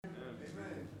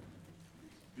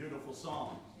wonderful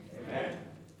song. Amen.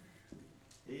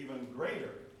 Even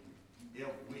greater if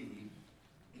we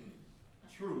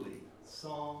truly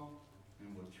sung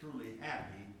and were truly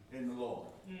happy in the Lord.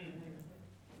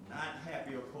 Not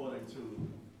happy according to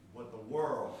what the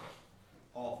world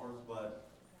offers, but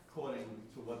according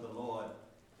to what the Lord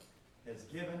has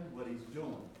given, what he's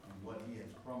doing, and what he has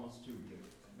promised to do.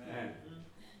 Amen.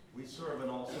 We serve an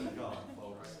awesome God,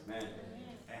 folks. Amen.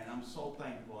 And I'm so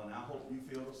thankful, and I hope you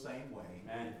feel the same way,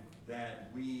 Amen. that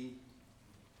we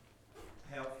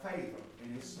have favor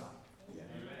in his sight. Yeah.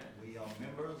 We are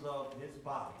members of his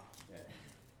body Yeah.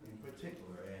 in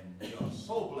particular, and we are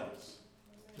so blessed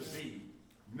to be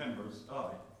members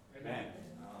of it. Amen.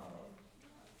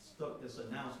 Stuck this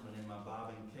announcement in my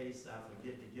Bible in case I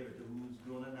forget to give it to who's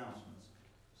doing announcements.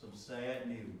 Some sad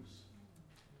news.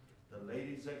 The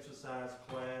ladies' exercise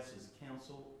class is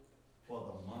canceled for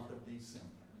the month of December.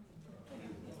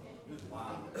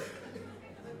 Wow.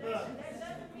 That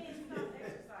doesn't mean stop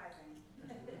exercising.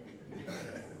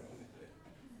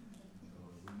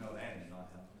 We know that ain't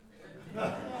gonna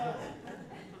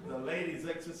happen. The ladies'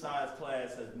 exercise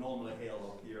class has normally held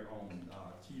up here on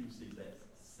Tuesdays at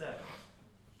 7,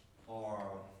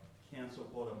 are canceled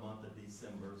for the month of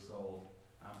December, so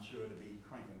I'm sure to be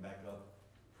cranking back up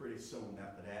pretty soon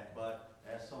after that. But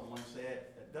as someone said,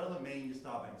 it doesn't mean you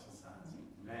stop exercising.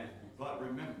 Amen. But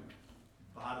remember,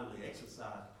 bodily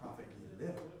exercise profit you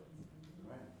little.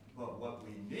 Right. But what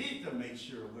we need to make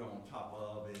sure we're on top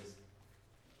of is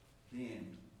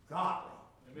being godly,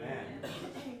 Amen.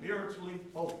 spiritually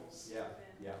focused, Yeah.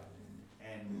 Yeah.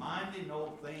 and minding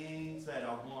those things that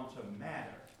are going to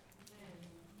matter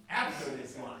after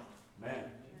this life.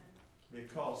 Amen.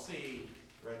 Because, see,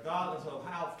 regardless of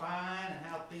how fine and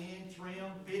how thin,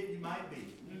 trim, fit you might be,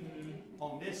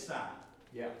 on this side,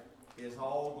 Yeah. it's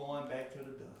all going back to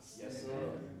the dust. Yes,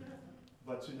 sir.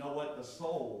 But you know what? The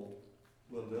soul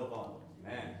will live on.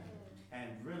 Amen.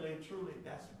 And really and truly,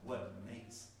 that's what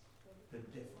makes the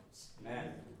difference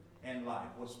Amen. in life,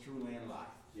 what's truly in life.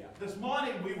 Yeah. This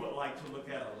morning, we would like to look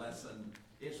at a lesson.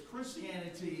 Is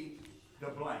Christianity the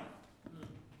blame?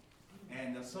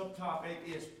 And the subtopic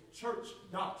is church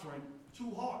doctrine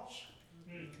too harsh?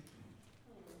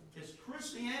 Is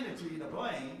Christianity the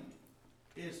blame?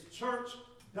 Is church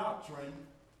doctrine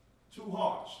too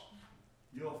harsh?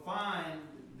 You'll find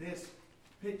this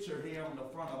picture here on the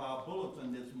front of our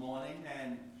bulletin this morning,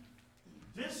 and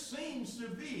this seems to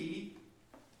be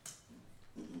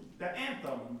the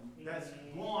anthem that's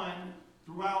going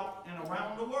throughout and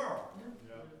around the world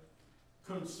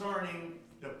concerning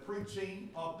the preaching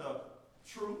of the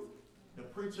truth, the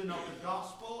preaching of the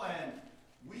gospel, and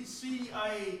we see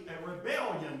a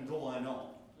rebellion going on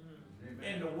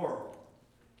in the world.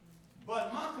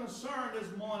 But my concern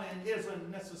this morning isn't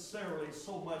necessarily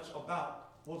so much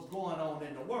about what's going on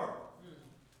in the world.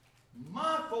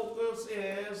 My focus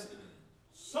is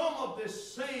some of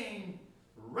this same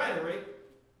rhetoric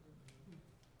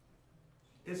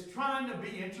is trying to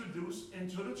be introduced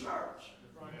into the church.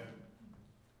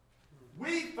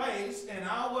 We face in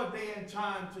our day and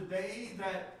time today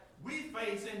that we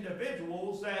face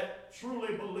individuals that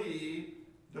truly believe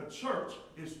the church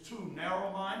is too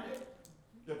narrow-minded,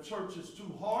 the church is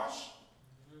too harsh,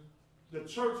 the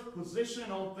church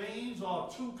position on things are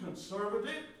too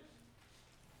conservative,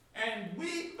 and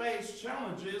we face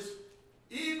challenges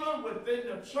even within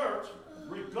the church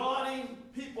regarding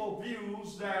people's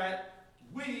views that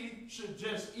we should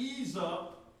just ease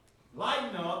up,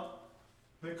 lighten up,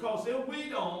 because if we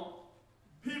don't,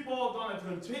 people are going to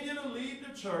continue to leave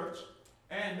the church,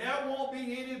 and there won't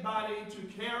be anybody to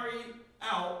carry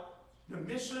out the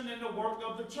mission and the work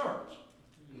of the church.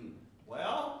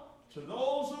 Well, to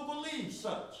those who believe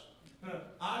such,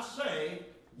 I say,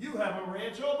 you haven't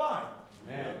read your Bible.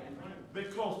 Amen.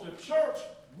 Because the church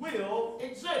will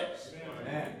exist.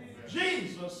 Amen.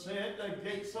 Jesus said the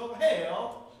gates of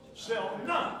hell shall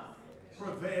not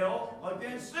prevail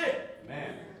against it.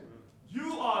 Amen.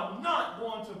 You are not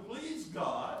going to please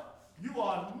God. You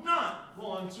are not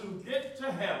going to get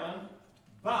to heaven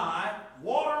by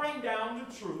watering down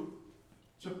the truth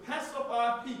to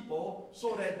pacify people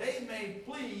so that they may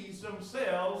please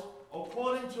themselves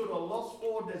according to the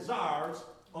lustful desires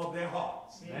of their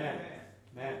hearts. Amen.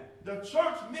 Amen. The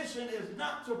church mission is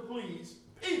not to please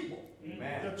people.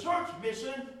 Amen. The church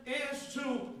mission is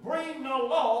to bring the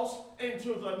lost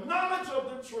into the knowledge of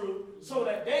the truth so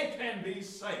that they can be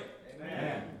saved.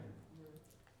 Amen.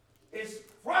 It's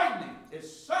frightening,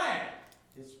 it's sad,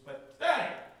 it's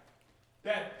pathetic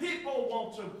that people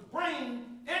want to bring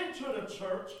into the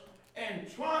church and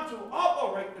try to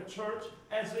operate the church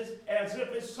as if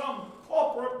it's some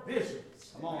corporate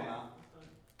business. Come on now.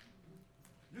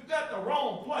 You got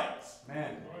wrong place.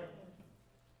 Man.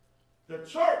 The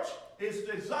church is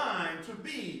designed to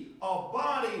be a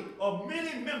body of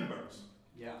many members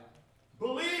Yeah.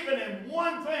 believing in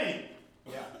one thing,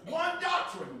 Yeah. one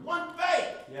doctrine, one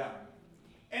faith, Yeah.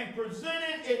 and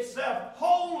presenting itself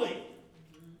holy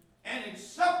and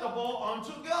acceptable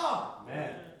unto God.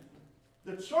 Man.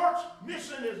 The church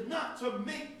mission is not to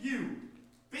make you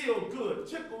feel good,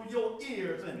 tickle your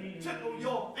ears and tickle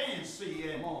your fancy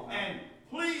Come on now. and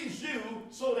please you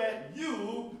so that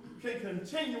you can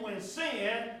continue in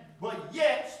sin, but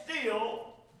yet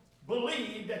still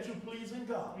believe that you're pleasing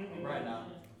God. Right now.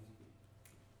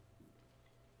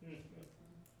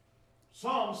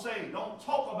 Some say, don't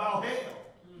talk about hell.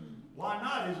 Why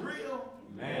not? It's real.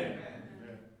 Man.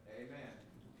 Amen.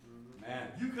 Man.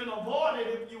 You can avoid it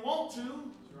if you want to.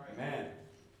 That's right. Man.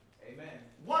 Amen.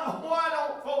 Why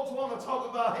don't folks want to talk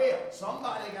about hell?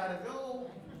 Somebody got to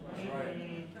go. That's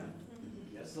right.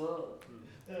 Yes, sir.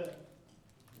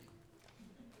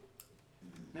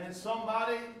 And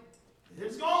somebody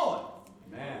is going.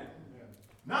 Man.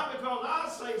 Not because I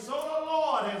say so, the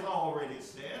Lord has already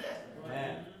said it.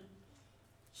 Man.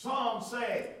 Some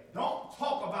say, don't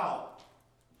talk about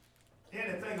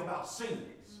anything about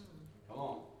sins. Come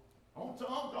on. Don't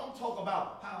talk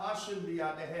about how I shouldn't be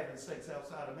out there having sex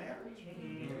outside of marriage.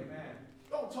 Amen.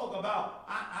 Don't talk about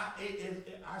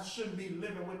I shouldn't be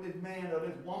living with this man or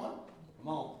this woman Come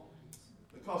on.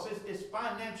 because it's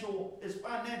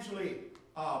financially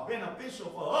beneficial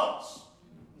for us.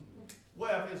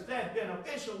 Well, if it's that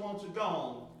beneficial, won't you go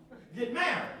on, get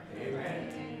married?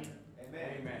 Amen. Amen.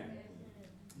 Amen.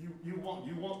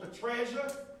 You want the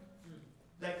treasure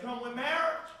that come with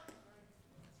marriage?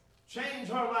 Change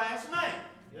her last name.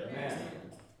 Amen.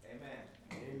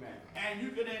 Amen. Amen. And you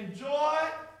can enjoy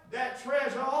that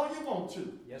treasure all you want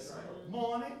to. Yes, sir.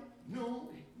 Morning, noon,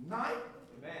 night.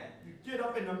 Amen. You get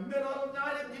up in the middle of the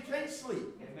night and you can't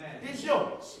sleep. Amen. It's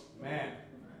yours. Man.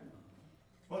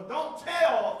 But don't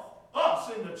tell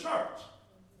us in the church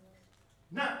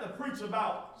not to preach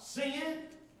about sin,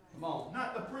 Come on.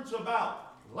 not to preach about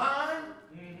lying.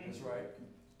 That's right.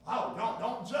 Oh,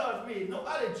 don't judge me.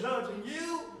 Nobody judging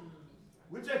you.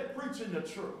 We're just preaching the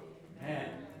truth. Man.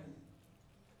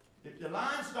 If you're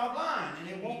lying, stop lying, and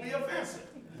it won't be offensive.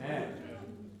 Man.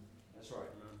 That's right.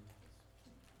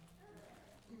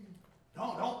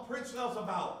 Don't preach to us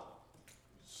about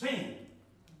sin.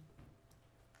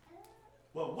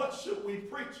 Well, what should we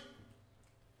preach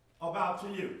about to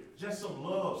you? Just some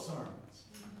love sermons.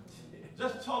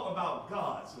 Just talk about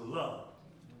God's love.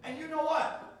 And you know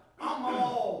what? I'm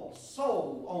all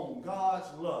sold on God's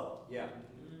love. Yeah.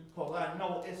 Because I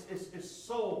know it's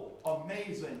so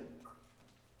amazing.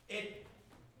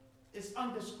 It's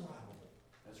undescribable.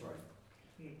 That's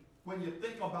right. When you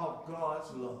think about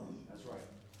God's love. That's right.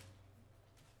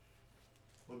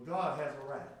 But God has a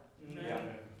wrath. Yeah.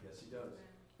 Yes, he does.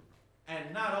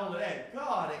 And not only that,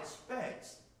 God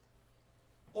expects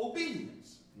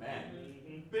obedience. Man.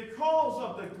 Because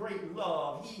of the great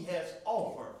love he has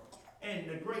offered and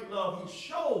the great love he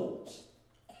shows,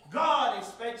 God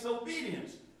expects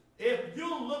obedience. If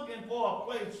you're looking for a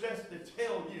place just to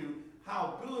tell you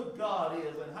how good God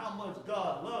is and how much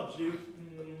God loves you,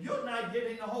 you're not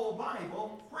getting the whole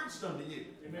Bible preached unto you.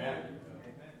 Amen. Amen.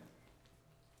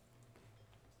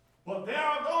 But there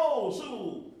are those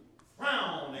who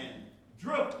frown and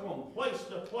drift from place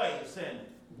to place and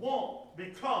won't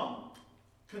become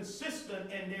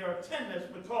consistent in their attendance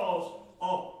because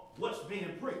of what's being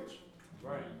preached.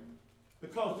 Right.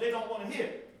 Because they don't want to hear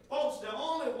it. Folks, the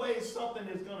only way something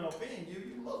is going to offend you,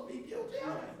 you must be guilty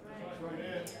of it. That's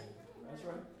right. That's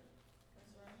right.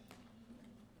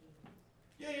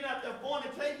 You ain't out there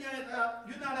fornicating,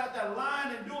 you're not out there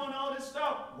lying and doing all this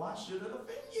stuff. Why should it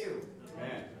offend you?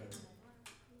 Man.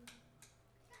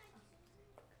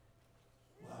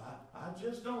 Well, I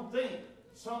just don't think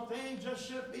some things just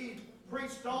should be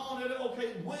preached on. And,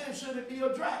 okay, when should it be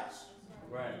addressed?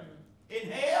 Right. In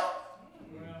hell?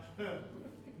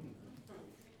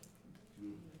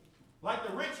 Like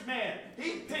the rich man,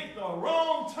 he picked the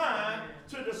wrong time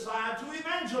to decide to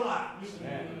evangelize.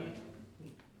 Man.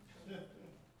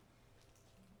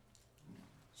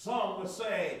 Some would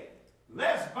say,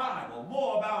 less Bible,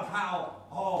 more about how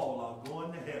all are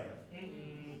going to heaven.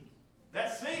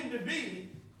 That seemed to be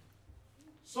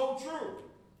so true.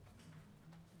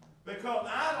 Because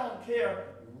I don't care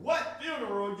what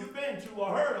funeral you've been to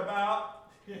or heard about,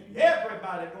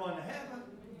 everybody going to heaven.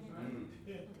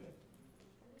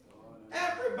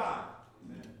 Everybody.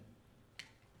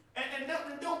 And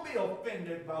don't be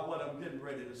offended by what I'm getting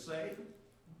ready to say.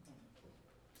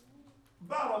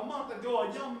 About a month ago,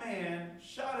 a young man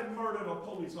shot and murdered a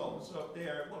police officer up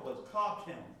there, what was it, Cobb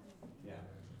County. Yeah.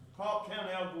 Cobb County,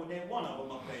 they one of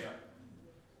them up there.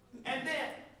 And then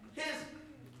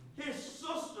his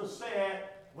sister said,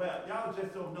 well, y'all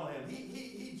just don't know him.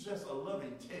 He's just a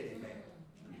loving teddy man.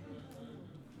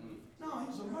 No,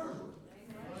 he's a murderer.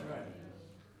 That's right.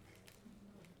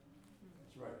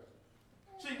 That's right.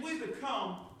 See, we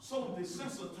become so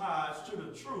desensitized to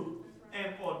the truth,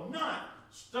 and for not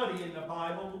studying the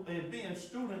Bible and being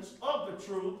students of the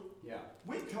truth, Yeah.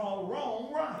 we call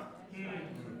wrong right.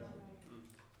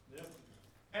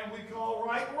 And we call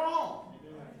right wrong.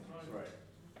 That's right.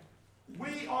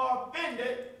 We are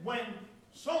offended when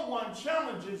someone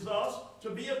challenges us to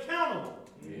be accountable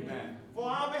Amen. for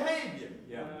our behavior.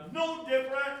 Yeah. No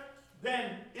different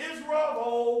than Israel of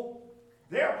old,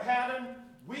 their pattern.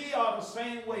 We are the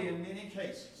same way in many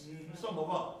cases, some of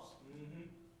us.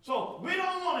 So we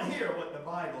don't want to hear what the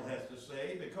Bible has to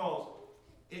say because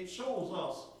it shows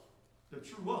us the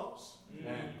true us.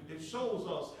 Amen. It shows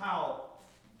us how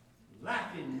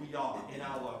lacking we are in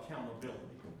our accountability.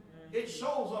 It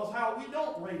shows us how we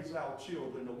don't raise our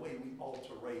children the way we ought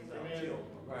to raise our children.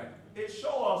 Right. It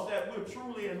shows us that we're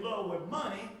truly in love with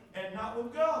money and not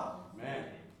with God. Amen.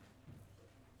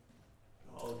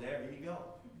 Oh, there you go.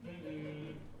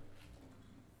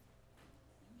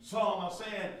 Some are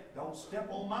saying, don't step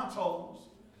on my toes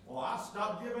or I'll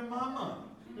stop giving my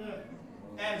money.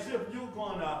 As if you're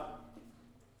going to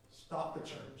stop the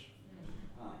church.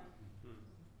 Huh.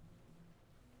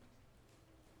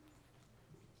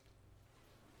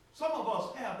 Some of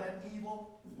us have that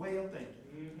evil way of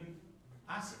thinking.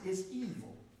 I say it's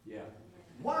evil. Yeah.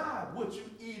 Why would you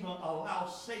even allow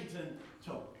Satan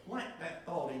to plant that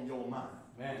thought in your mind?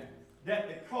 Man.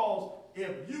 That because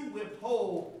if you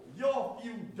withhold your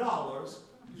few dollars,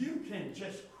 you can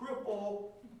just cripple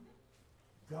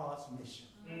God's mission.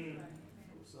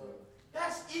 What's up?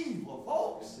 That's evil,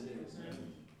 folks. Yes, it is.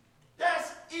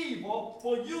 That's evil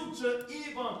for you to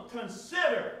even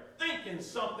consider thinking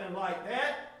something like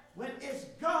that when it's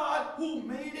God who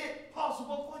made it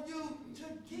possible for you to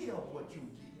give what you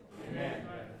give. Amen.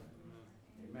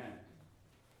 Amen.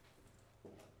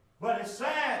 But it's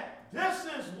sad. This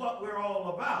is what we're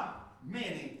all about,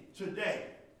 many today.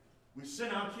 We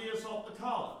send our kids off to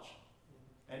college,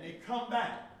 and they come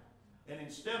back. And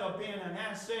instead of being an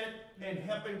asset and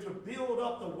helping to build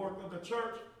up the work of the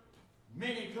church,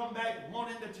 many come back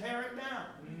wanting to tear it down.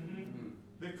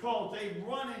 Because they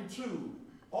run into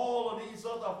all of these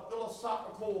other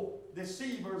philosophical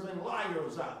deceivers and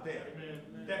liars out there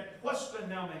that question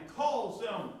them and cause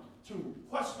them to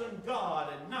question God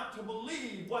and not to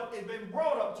believe what they've been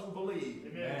brought up to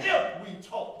believe. If we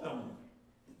taught them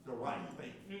the right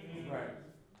thing. Right.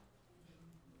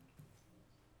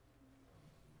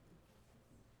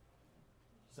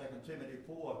 Second Timothy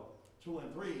 4, 2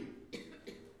 and 3,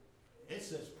 it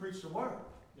says preach the word.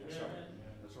 That's right.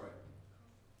 That's right.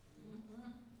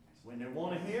 When they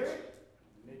want to hear it,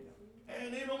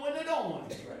 and even when they don't want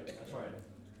to hear it. That's right. That's right.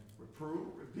 Reprove,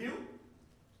 rebuke,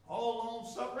 all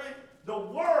long suffering. The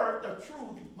word, the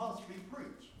truth, must be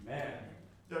preached. Man.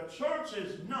 The church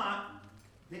is not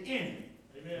the enemy.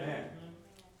 Man.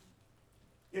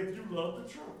 If you love the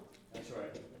truth. That's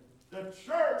right. The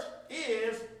church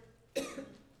is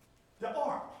the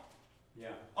ark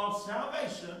Yeah. of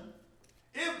salvation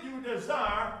if you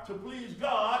desire to please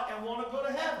God and want to go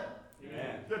to heaven.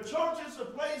 Amen. The church is a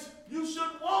place you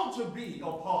should want to be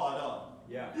a part of.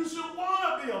 Yeah. You should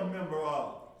want to be a member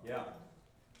of. Yeah.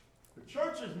 The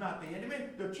church is not the enemy.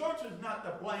 The church is not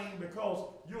to blame because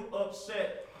you're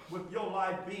upset with your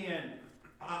life being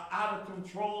out of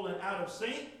control and out of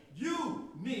sync. You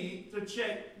need to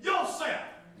check yourself.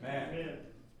 Man.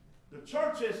 The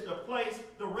church is the place,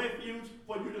 the refuge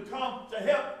for you to come to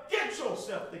help get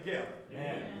yourself together.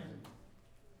 Man.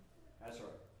 That's right.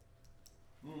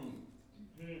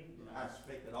 I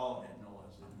expected all that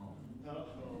noise this morning.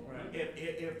 Right.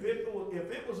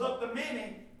 If it was up to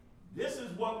many, this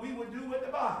is what we would do with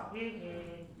the Bible.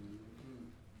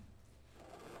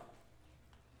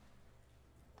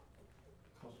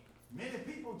 Because many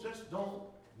people just don't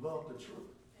love the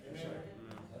truth. That's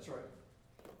right. That's right.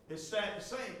 It's sad to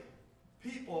say,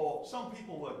 some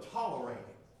people will tolerate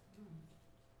it,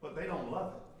 but they don't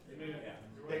love it. Yeah.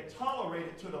 They tolerate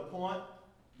it to the point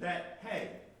that, hey,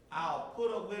 I'll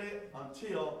put up with it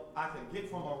until I can get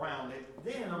from around it.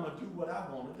 Then I'm going to do what I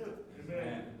want to do.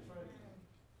 Amen.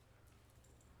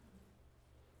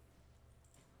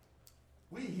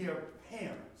 We hear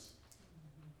parents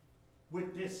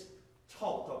with this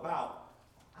talk about,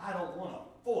 I don't want to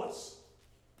force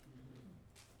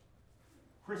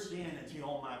Christianity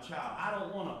on my child. I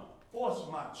don't want to force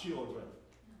my children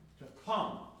to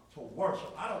come to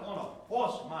worship. I don't want to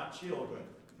force my children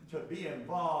to be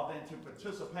involved and to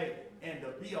participate and to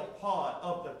be a part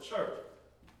of the church.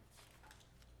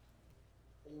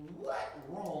 What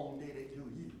wrong did it do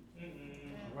you?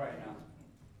 All right now.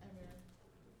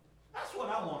 That's what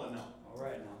I want to know. All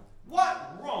right now.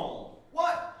 What wrong,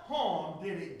 what harm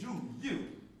did it do you?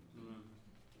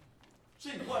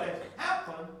 See, what has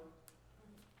happened,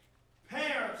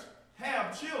 parents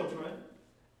have children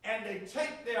and they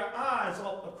take their eyes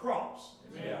off the cross.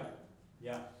 Yeah.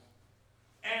 Yeah.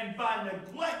 And by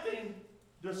neglecting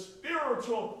the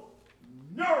spiritual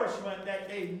nourishment that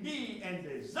they need and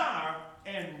desire,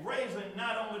 and raising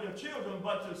not only their children,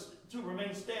 but to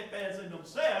remain steadfast in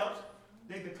themselves,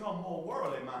 they become more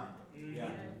worldly minded. Yeah.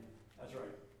 That's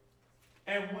right.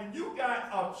 And when you got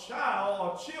a child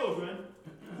or children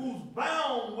who's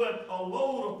bound with a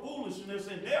load of foolishness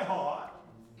in their heart,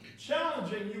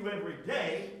 challenging you every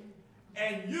day,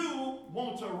 and you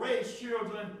want to raise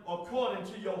children according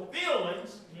to your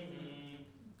feelings,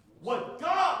 what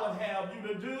God would have you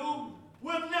to do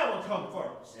will never come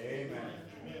first. Amen.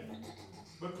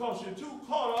 Because you're too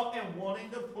caught up in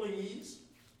wanting to please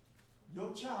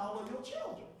your child or your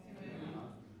children.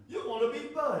 You want to be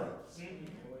buddies.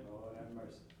 Lord have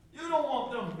mercy. You don't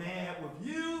want them mad with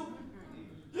you.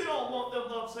 You don't want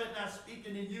them upset not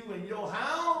speaking to you in your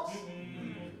house.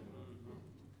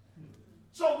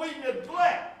 So we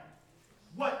neglect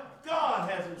what God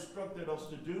has instructed us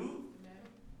to do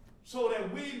so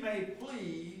that we may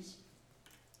please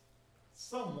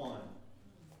someone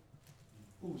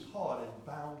whose heart is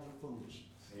bound with foolishness.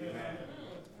 Amen.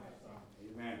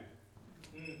 Amen.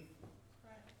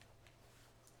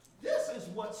 This is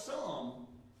what some,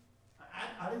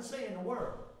 I didn't say in the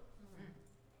world,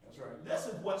 That's right. this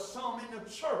is what some in the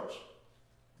church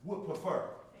would prefer.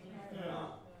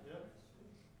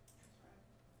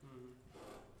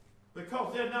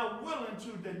 Because they're not willing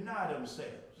to deny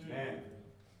themselves. Amen.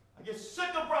 I get sick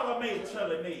of Brother May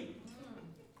telling me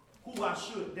who I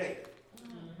should date,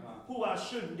 who I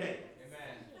shouldn't date.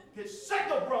 Amen. Get sick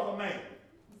of Brother May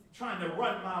trying to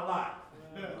run my life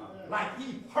like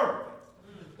he perfect.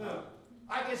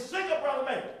 I get sick of Brother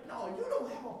May. No, you don't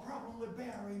have a problem with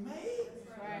Barry May.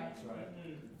 That's right.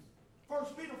 1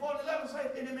 Peter 4:11 says,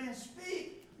 if any man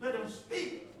speak, let him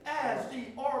speak as the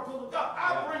oracle of God.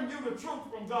 I bring you the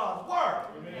truth from God's word.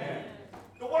 Amen.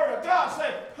 The word of God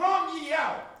said, come ye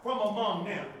out from among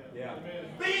them. Yeah.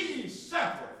 Be ye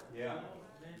separate. Yeah.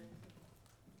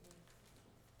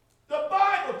 The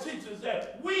Bible teaches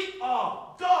that we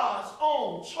are God's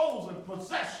own chosen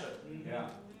possession. Yeah.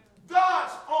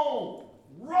 God's own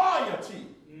royalty.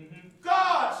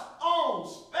 God's own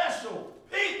special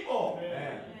people.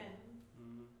 Amen.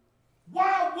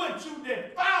 Why would you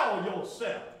defile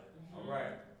yourself? All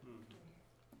right.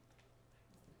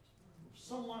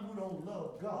 Someone who don't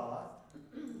love God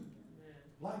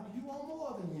like you or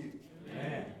more than you.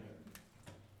 Amen.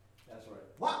 That's right.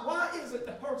 Why is it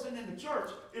the person in the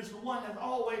church is the one that's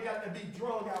always got to be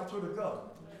drugged out to the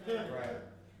government? Right.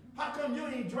 How come you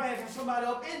ain't dragging somebody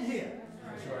up in here?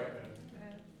 That's right.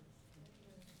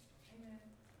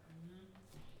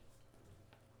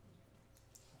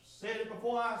 Said it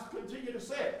before, I continue to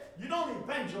say it. You don't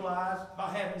evangelize by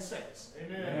having sex.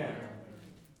 Amen.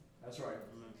 That's right.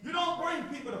 You don't bring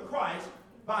people to Christ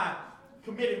by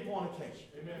committing fornication.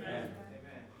 Amen. Amen.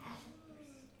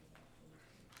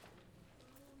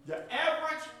 The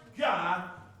average guy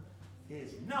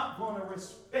is not going to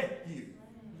respect you.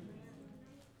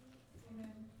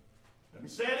 Let me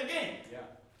say it again. Yeah.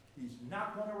 He's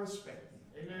not going to respect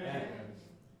you. Amen.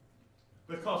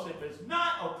 Because if it's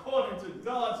not according to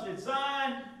God's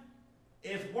design,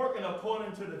 it's working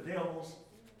according to the devil's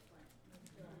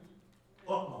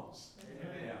utmost.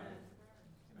 Yeah.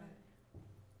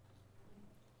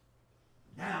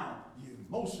 Now you're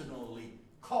emotionally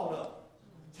caught up,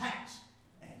 taxed,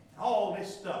 and all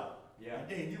this stuff. Yeah. And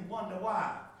then you wonder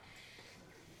why.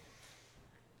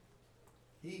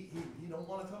 He don't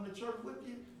want to come to church with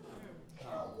you.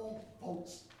 I don't want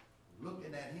folks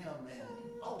looking at him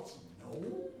and folks know.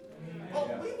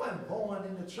 Oh, we weren't born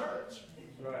in the church.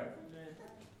 Right.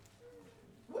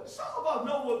 Some of us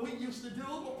know what we used to do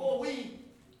before we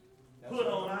That's put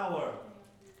right. on our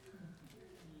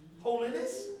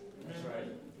holiness. That's right.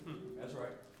 That's right.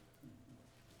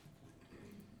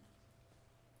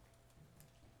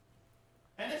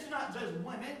 And it's not just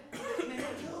women, it's men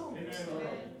too.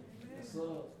 Yes, sir.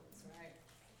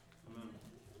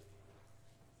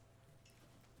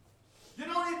 You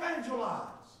don't evangelize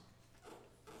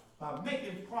by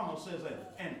making promises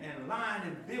and lying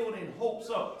and building hopes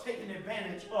up, taking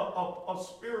advantage of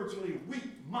spiritually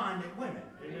weak-minded women.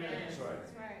 That's right.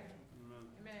 That's right.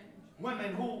 Amen.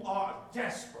 Women who are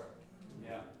desperate.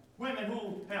 Yeah. Women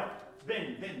who have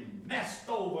been messed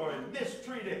over and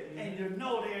mistreated, and you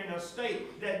know they're in a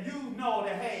state that you know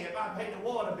that, hey, if I pay the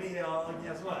water bill,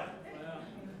 guess what?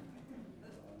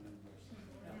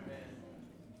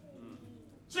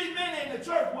 See, many in the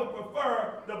church would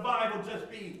prefer the Bible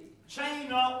just be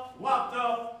chained up, locked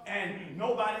up, and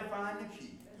nobody find the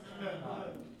key.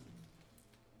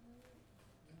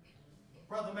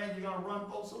 Brother, man, you're going to run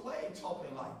folks away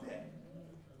talking like that.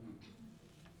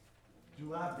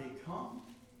 Do I become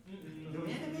your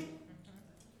enemy?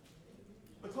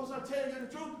 Because I tell you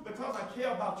the truth, because I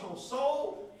care about your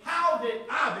soul, how did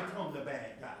I become the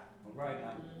bad guy? Right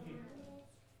now.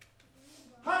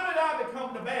 How did I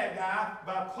become the bad guy?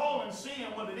 By calling sin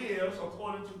what it is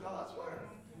according to God's word.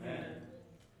 Amen.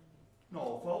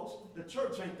 No, folks, the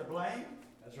church ain't to blame.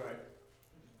 That's right.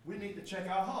 We need to check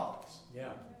our hearts.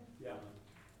 Yeah. Yeah.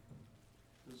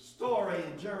 The story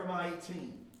in Jeremiah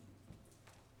 18.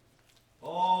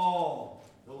 Oh,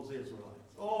 those Israelites.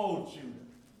 Oh, Judah.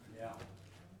 Yeah.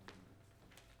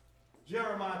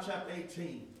 Jeremiah chapter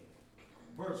 18,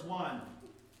 verse 1.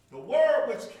 The word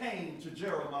which came to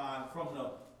Jeremiah from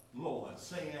the Lord,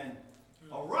 saying,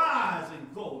 Arise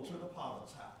and go to the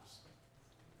potter's house,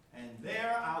 and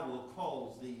there I will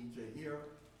cause thee to hear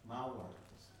my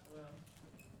words.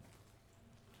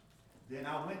 Then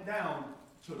I went down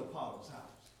to the potter's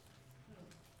house,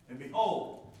 and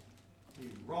behold, he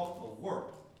wrought a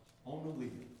work on the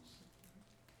wheels.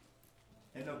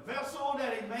 And the vessel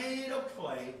that he made of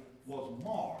clay was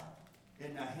marred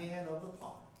in the hand of the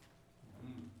potter.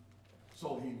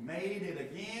 So he made it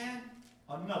again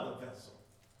another vessel,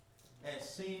 as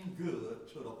seemed good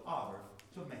to the potter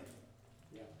to make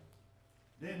it. Yeah.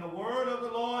 Then the word of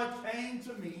the Lord came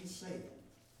to me, saying,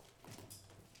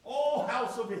 O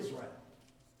house of Israel,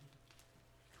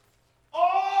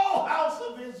 O house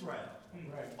of Israel,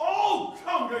 Right. O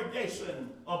congregation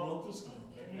of Locust Grove.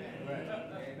 Amen.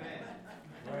 Amen.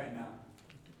 Right now.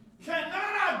 Cannot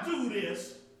I do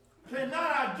this? Cannot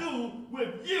I do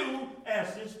with you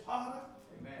as this potter?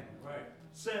 Amen. Right.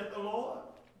 Saith the Lord.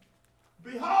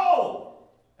 Behold,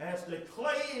 as the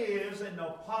clay is in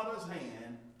the potter's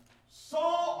hand, so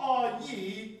are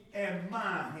ye in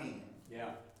my hand, Yeah.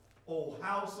 O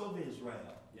house of Israel,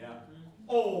 Yeah.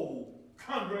 O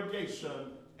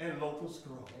congregation in Locust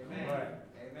Grove. Amen. Right.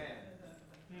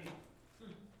 Amen.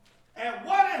 At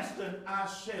what instant I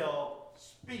shall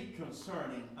speak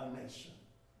concerning a nation,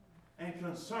 and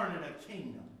concerning a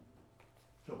kingdom,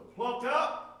 to pluck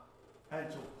up and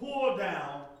to pull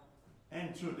down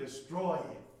and to destroy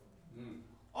it.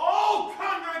 Oh,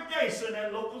 congregation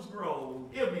at Locust Grove,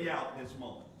 hear me out this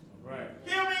moment. Right.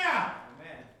 Hear me out.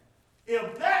 Amen.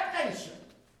 If that nation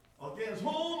against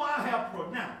whom I have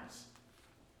pronounced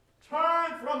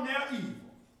turn from their evil,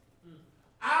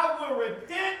 I will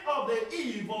repent of the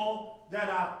evil that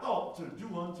I thought to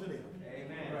do unto them.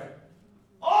 Amen. Right.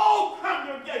 Oh,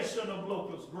 congregation of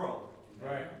Locust Grove,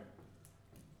 Right.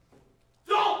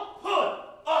 don't put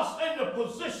us in the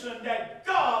position that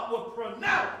God would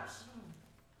pronounce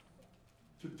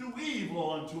to do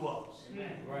evil unto us.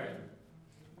 Amen. Right.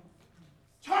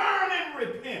 Turn and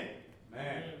repent.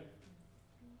 Man.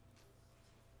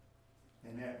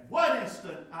 And at what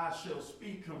instant I shall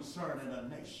speak concerning a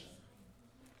nation,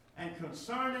 and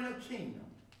concerning a kingdom,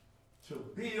 to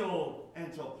build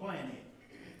and to plant it.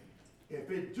 If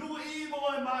it do evil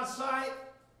in my sight,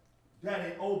 that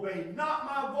it obey not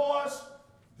my voice,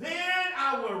 then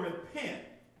I will repent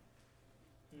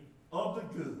of the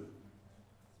good,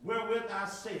 wherewith I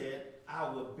said I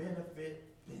would benefit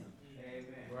them.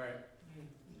 Amen. Right.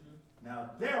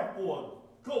 Now therefore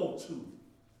go to,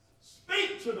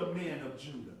 speak to the men of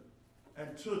Judah,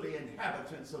 and to the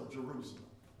inhabitants of Jerusalem,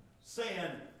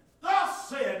 saying, Thus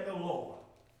saith the Lord,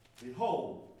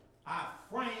 Behold, I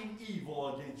frame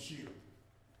evil against you,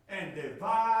 and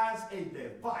devise a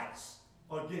device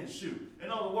against you.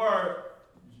 In other words,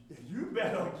 you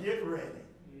better get ready,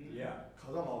 Yeah.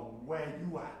 because I'm going to wear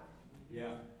you out.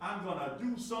 Yeah. I'm going to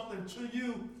do something to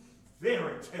you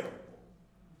very terrible.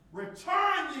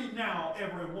 Return ye now,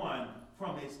 everyone,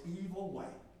 from his evil way,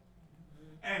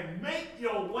 and make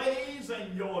your ways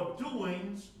and your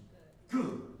doings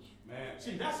good. Man.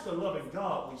 See, that's the loving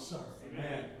God we serve.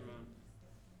 Amen.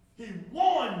 He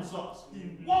warns us.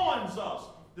 He warns us.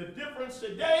 The difference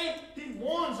today, he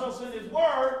warns us in his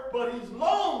word, but he's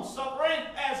long-suffering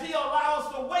as he allows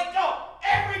us to wake up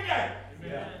every day.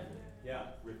 Yeah. Yeah.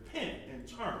 Repent and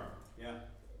turn Yeah.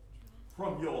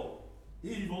 from your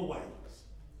evil ways.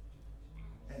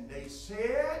 And they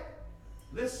said,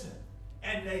 listen,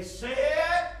 and they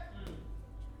said,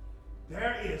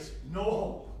 there is no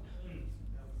hope.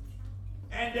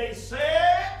 And they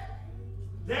said,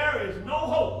 there is no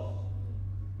hope,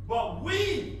 but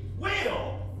we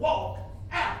will walk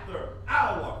after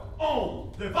our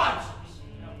own devices.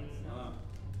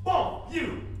 Bump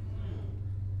you.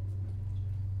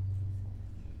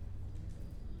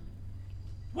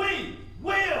 We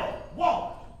will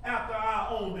walk after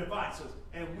our own devices,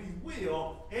 and we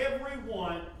will,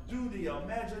 everyone, do the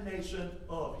imagination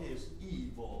of his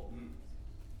evil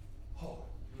heart.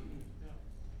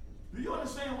 Do you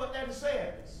understand what that is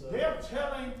saying? They're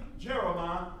telling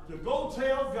Jeremiah to go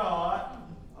tell God,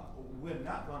 we're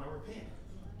not going to repent.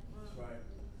 That's right.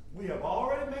 We have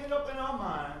already made up in our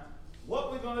mind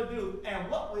what we're going to do, and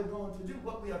what we're going to do,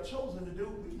 what we have chosen to do,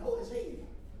 we know is evil.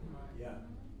 Yeah.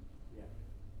 Yeah.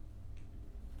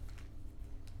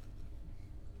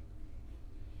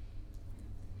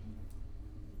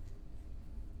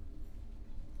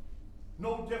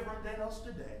 No different than us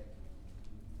today.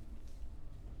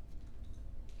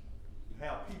 You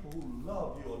have people who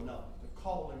love you enough to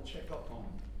call and check up on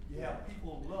you. You have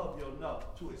people who love you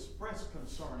enough to express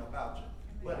concern about you.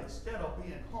 But instead of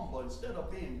being humble, instead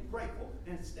of being grateful,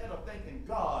 instead of thanking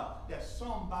God that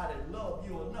somebody loved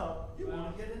you enough, you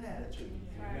want to get an attitude.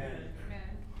 Amen.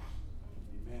 Amen.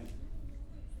 Amen.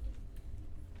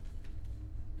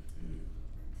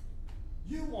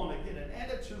 You want to get an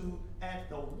attitude at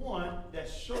the one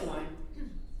that's showing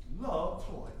love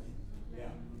toward you. Yeah.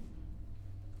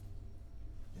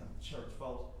 Them church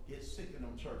folks get sick of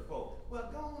them church folks. Well,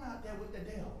 go on out there with the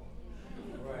devil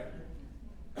Right.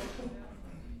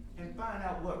 and find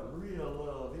out what real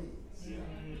love is. Yeah.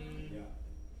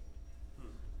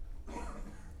 Yeah.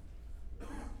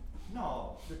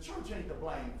 No, the church ain't to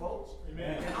blame, folks.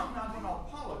 Amen. And I'm not going to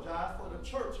apologize for the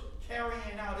church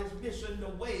carrying out its mission the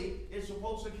way it's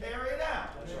supposed to carry it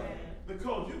out. That's right.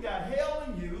 Because you got hell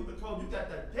in you, because you got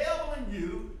the devil in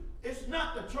you, it's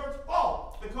not the church's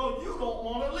fault, because you don't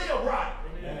want to live right.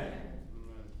 Amen.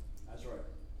 That's right.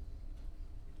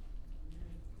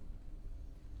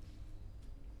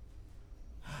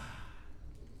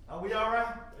 Are we all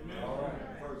right? Amen. All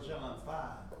right. 1 John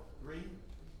 5:3.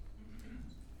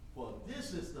 For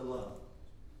this is the love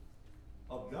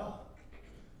of God,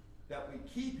 that we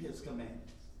keep his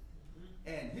commandments.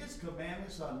 And his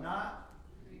commandments are not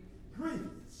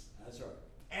grievous. That's right.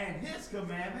 And his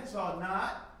commandments are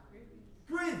not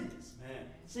grievous. Man.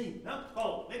 See, now,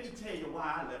 oh, let me tell you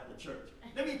why I left the church.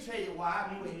 Let me tell you why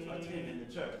I quit attending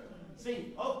the church.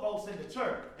 See, other folks in the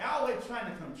church, they're always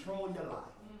trying to control your life.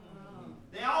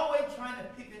 They're always trying to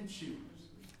pick and choose.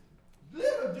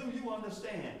 Little do you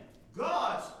understand,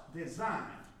 God's design,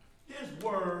 his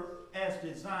word as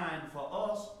designed for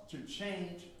us to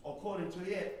change according to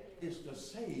it, is to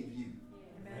save you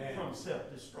Amen. from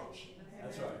self-destruction.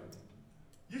 That's right.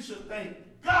 You should thank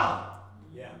God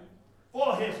Yeah.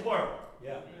 for his word.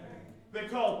 Yeah.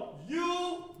 Because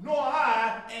you nor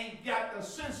I ain't got the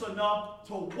sense enough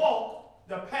to walk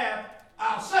the path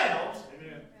ourselves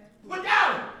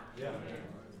without him. Yeah.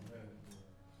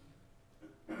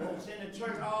 Folks in the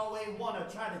church always want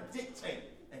to try to dictate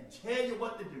and tell you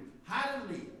what to do, how to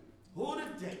live, who to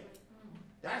date.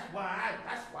 That's why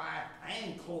I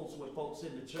ain't close with folks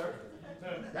in the church.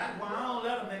 That's why I don't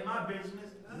let them in my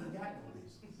business. I ain't got no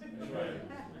business. That's right.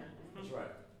 That's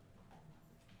right.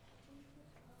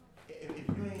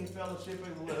 If you ain't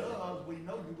fellowshipping with us, we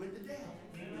know you with the devil.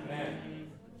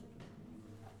 Amen.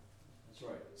 That's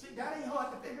right. See, that ain't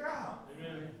hard to figure out.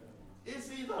 It's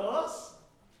either us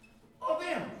or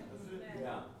them.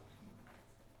 Yeah.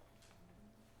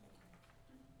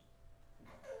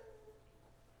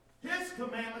 His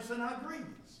commandments are not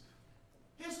grievous.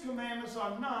 His commandments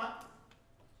are not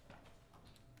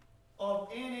of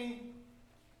any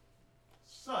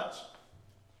such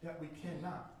that we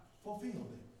cannot fulfill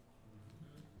them.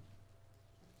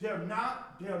 They're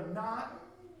not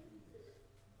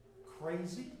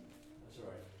crazy, That's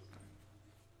right.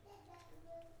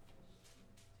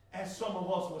 as some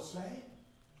of us would say.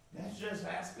 That's just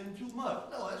asking too much.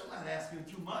 No, that's not asking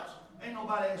too much. Ain't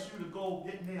nobody asked you to go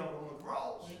get nailed on the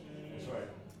cross. That's right.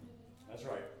 That's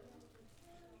right.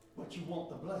 But you want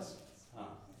the blessings. Huh.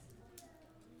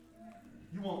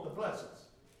 You want the blessings.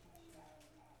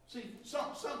 See,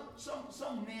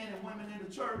 some men and women in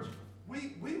the church,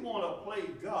 we want to play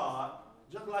God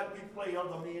just like we play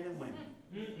other men and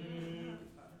women.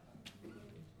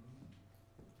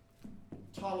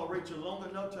 Tolerate you long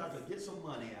enough till I can get some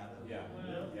money out of it.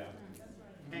 Yeah.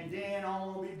 Yeah. And then I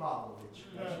won't be bothered with you.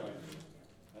 That's right.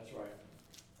 That's right.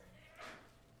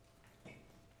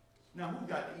 Now, who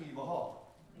got the evil heart?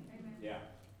 Yeah.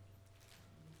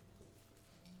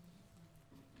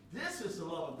 This is the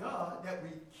love of God, that we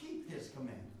keep his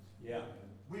commandments. Yeah.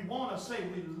 We want to say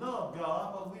we love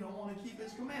God, but we don't want to keep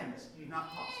his commandments. Not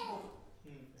possible.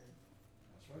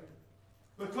 That's right.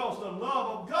 Because the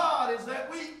love of God is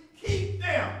that we keep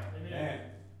them. Amen.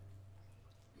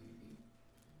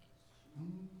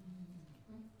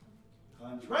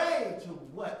 Contrary to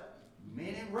what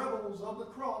many rebels of the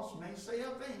cross may say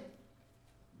or think,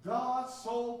 God's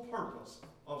sole purpose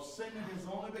of sending his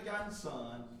only begotten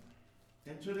Son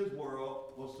into this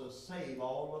world was to save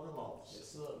all of the lost.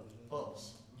 Yes, sir.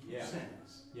 Us, Yeah.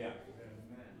 sinners. Yeah.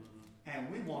 And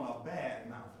we want to bad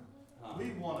mouth him. Huh.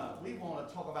 We want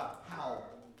to talk about how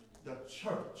the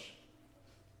church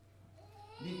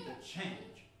need to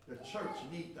change. The church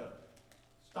need to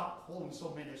stop quoting so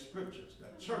many scriptures.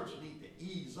 The church need to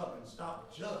ease up and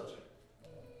stop judging.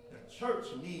 The church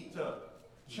need to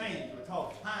change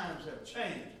because times have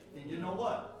changed. And you know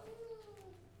what?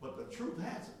 But the truth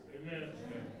hasn't. Amen.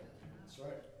 That's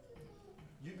right.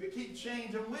 You can keep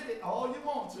changing with it all you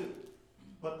want to.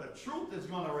 But the truth is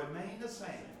going to remain the same.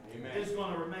 Amen. It's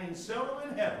going to remain settled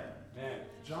in heaven. Amen.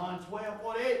 John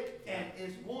 12:48, and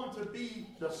it's going to be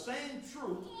the same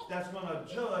truth that's going to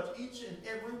judge each and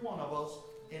every one of us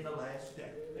in the last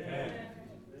day. Amen.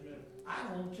 I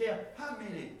don't care how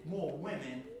many more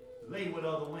women lay with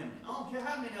other women. I don't care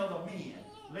how many other men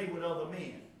lay with other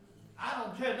men. I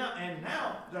don't care now. And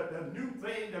now, the new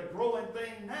thing, the growing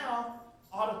thing now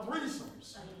are the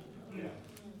threesomes. Yeah.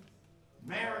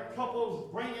 Married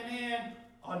couples bringing in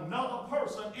another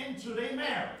person into their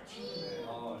marriage.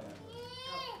 Oh,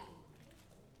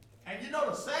 yeah. And you know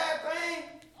the sad thing?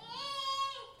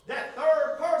 That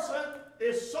third person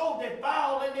is so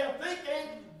defiled in their thinking,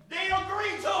 they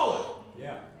agree to it.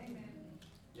 Yeah.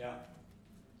 Yeah.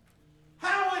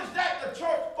 How is that the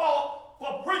church fault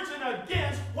for preaching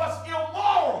against what's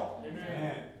immoral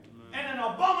Amen. and an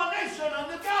abomination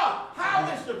unto God?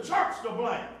 How is the church to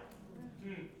blame?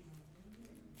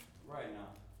 Right now.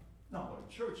 No,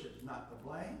 the church is not to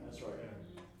blame. That's right.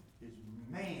 It's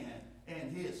man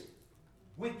and his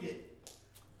wicked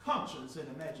conscience and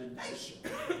imagination.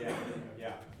 Yeah.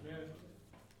 Yeah.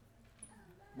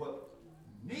 What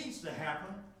needs to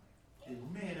happen is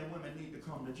men and women need to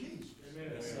come to Jesus.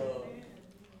 Yes, sir.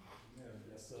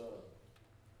 Yes, sir.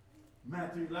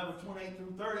 Matthew 11:28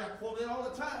 through 30, I quote it all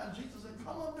the time. Jesus said,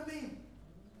 "Come unto me,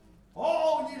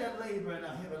 all ye that labor and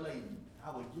are heavy laden,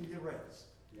 I will give you rest."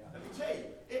 Yeah. Let me tell you,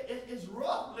 it's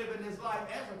rough living this life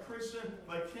as a Christian,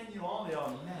 but can you only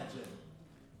imagine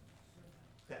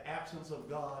the absence of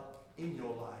God in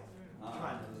your life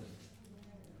trying to live?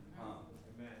 Huh.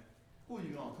 Amen. Who are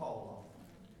you going to call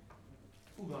on?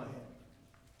 Who's going to help?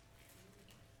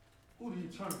 Who do you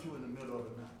turn to in the middle of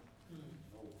the night?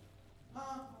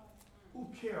 Huh? Who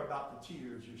care about the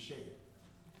tears you shed?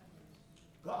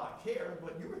 God cares,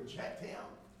 but you reject him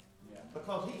Yeah.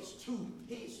 because he's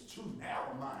too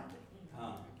narrow-minded.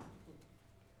 Huh.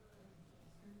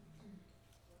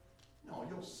 No,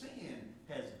 your sin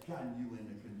has gotten you in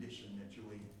the condition that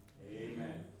you're in.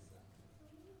 Amen.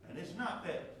 And it's not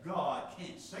that God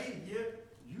can't save you.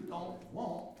 You don't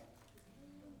want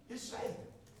his Savior.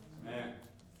 Amen.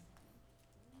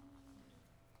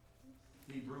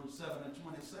 Hebrews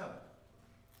 7:27.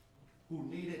 Who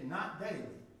needed not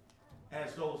daily,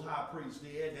 as those high priests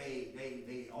did.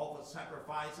 They offered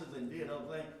sacrifices and did other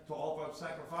things to offer up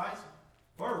sacrifice.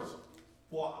 First,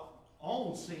 for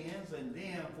own sins, and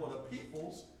then for the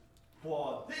people's.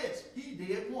 For this, he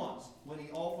did once when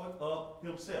he offered up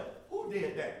himself. Who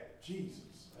did that?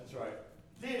 Jesus. That's right.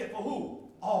 Did it for who?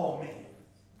 All men.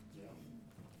 Yeah.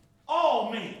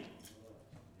 All men.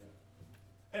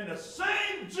 And the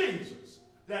same Jesus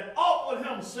that offered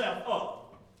himself up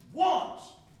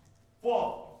once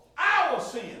for our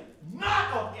sin,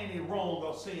 not of any wrong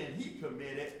or sin he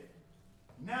committed.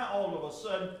 Now all of a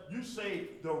sudden you say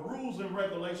the rules and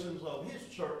regulations of his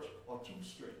church are too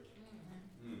strict.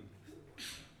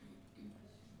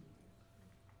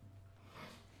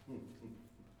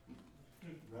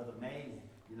 Brother May,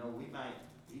 you know, we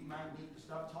might need to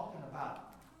start talking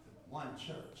about one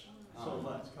church so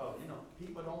much because, you know,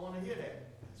 people don't want to hear that.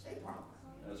 That's their problem.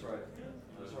 That's right.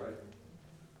 That's right.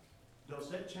 Does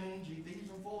that change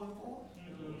Ephesians 4:4?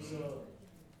 So,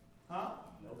 Huh?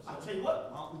 I tell you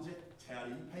what, why don't we just tear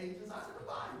these pages out of the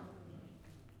Bible?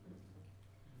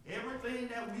 Everything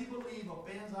that we believe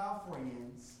offends our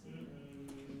friends,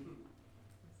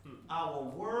 our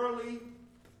worldly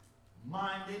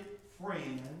minded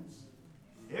friends,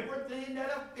 everything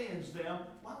that offends them,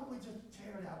 why don't we just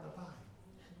tear it out of the Bible?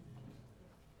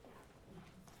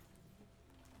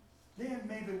 Then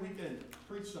maybe maybe we can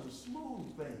preach some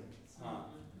smooth things Huh.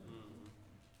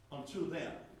 unto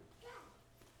them.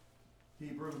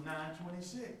 Hebrews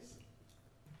 9:26.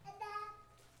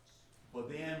 For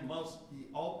then must ye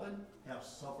often have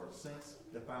suffered since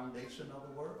the foundation of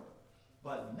the world.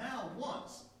 But now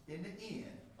once in the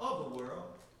end of the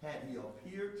world had he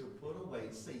appeared to put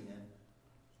away sin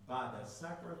by the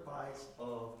sacrifice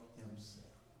of himself.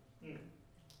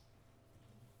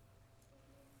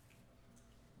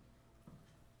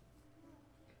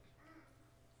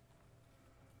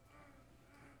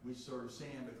 We serve sin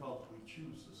because we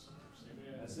choose to serve sin.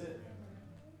 That's it.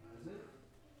 That's it.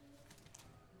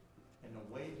 And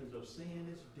the wages of sin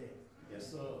is death.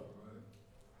 Yes, sir.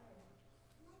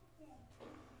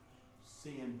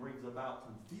 Sin brings about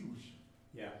confusion,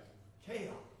 Yeah.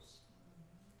 chaos,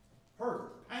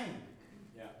 hurt, pain,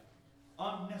 Yeah.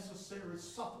 unnecessary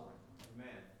suffering.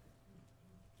 Amen.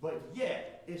 But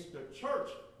yet, it's the church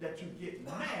that you get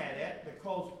mad at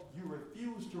because you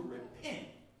refuse to repent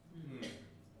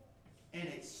and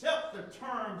accept the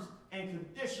terms and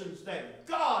conditions that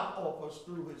God offers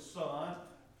through his son.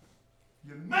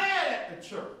 You're mad at the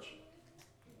church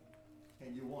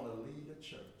and you want to leave the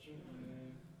church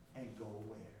and go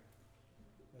where?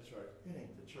 That's right. It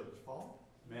ain't the church's fault.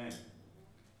 Man.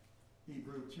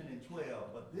 Hebrews 10 and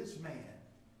 12. But this man,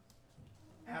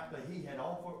 after he had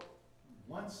offered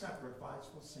one sacrifice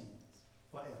for sins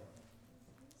forever,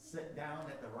 sat down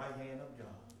at the right hand of God.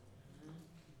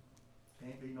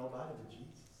 Can't be nobody but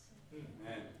Jesus.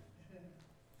 Man.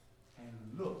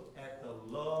 And look at the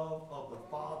love of the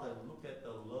Father and look at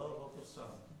the love of the Son.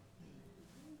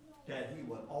 That he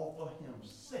would offer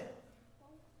himself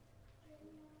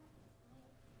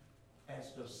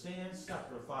as the sin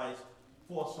sacrifice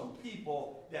for some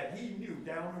people that he knew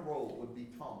down the road would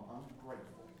become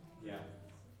ungrateful. Yeah.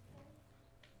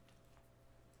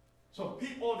 Some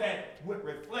people that would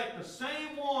reflect the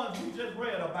same ones we just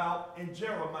read about in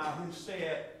Jeremiah who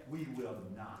said, we will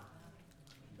not.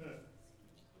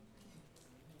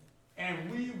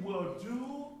 And we will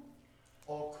do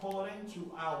according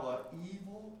to our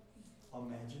evil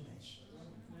imaginations.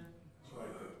 That's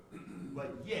right.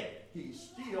 But yet, he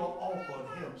still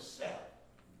offered himself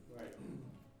Right.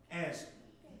 as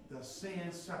the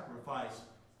sin sacrifice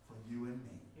for you and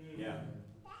me. Yeah.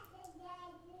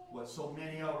 What so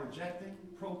many are rejecting,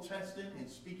 protesting, and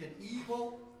speaking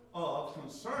evil of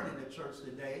concerning the church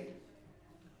today,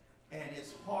 and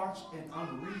its harsh and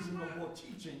unreasonable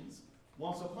teachings,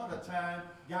 once upon a time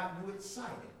got you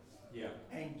excited Yeah.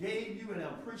 and gave you an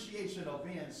appreciation of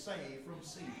being saved from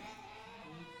sin.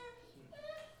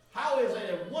 How is it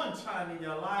at one time in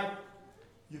your life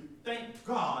you thank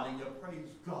God and you praise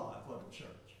God for the church?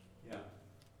 Yeah.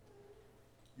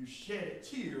 You shedded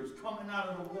tears coming out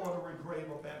of the watery grave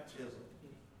of baptism,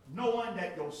 knowing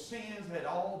that your sins had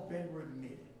all been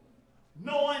remitted,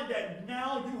 knowing that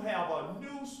now you have a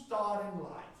new start in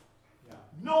life, Yeah.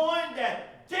 knowing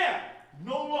that death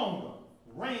no longer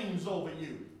reigns over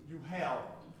you. You have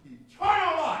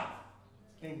eternal life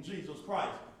in Jesus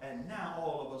Christ. And now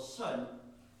all of a sudden,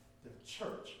 the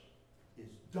church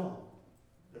is dumb.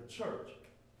 The church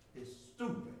is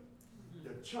stupid.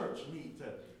 The church needs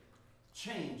to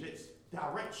change its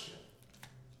direction.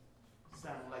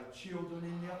 Sounds like children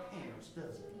in their parents,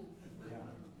 doesn't it? Yeah.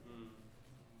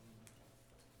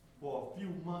 For a few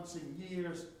months and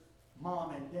years,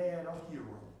 mom and dad are heroes.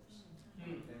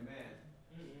 Amen.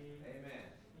 Amen.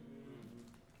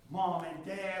 Mom and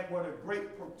dad were the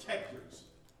great protectors.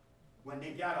 When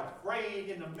they got afraid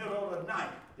in the middle of the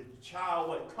night, the child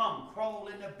would come crawl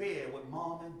in the bed with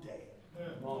mom and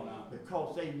dad. Come on now.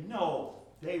 Because they know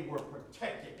they were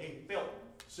protected. They felt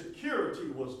security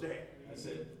was there. That's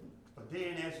it. But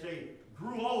then as they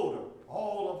grew older,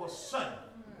 all of a sudden,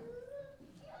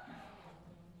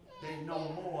 they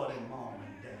know more than mom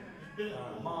and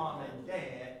dad. Mom and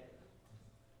dad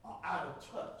are out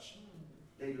of touch.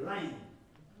 They lame.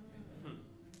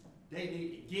 They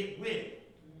need to get with it.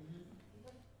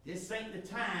 This ain't the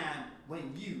time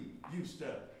when you used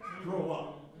to grow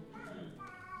up.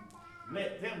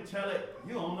 Let them tell it,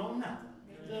 you don't know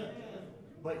nothing.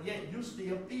 But yet you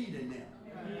still feeding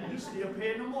them. You still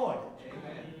paying the mortgage.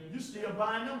 You still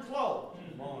buying them clothes.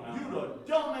 Come on now. You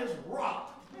the dumbest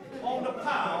rock on the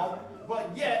pile,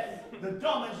 but yet the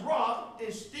dumbest rock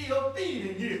is still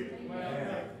feeding you.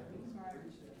 Yeah.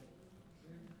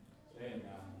 Say it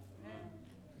now.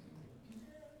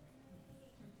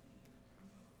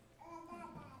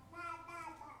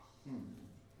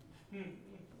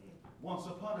 Once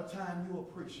upon a time you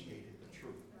appreciated the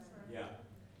truth. Yeah.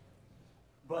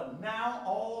 But But now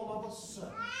all of a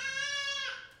sudden,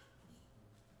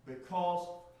 because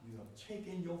you have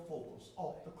taking your focus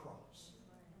off the cross.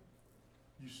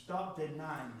 You stop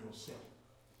denying yourself.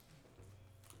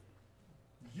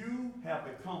 You have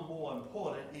become more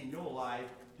important in your life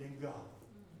than God.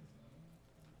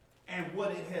 And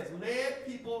what it has led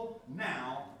people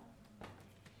now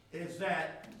is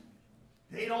that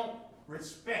they don't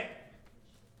respect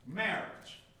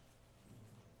marriage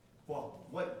for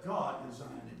what God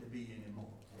designed it to be anymore.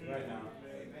 Right now.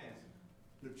 Amen.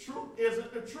 The truth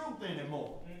isn't the truth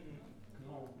anymore.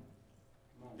 Come on.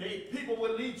 Come on. People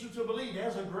will lead you to believe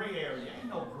there's a gray area. Ain't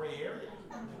no gray area.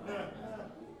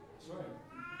 That's right.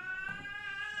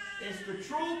 It's the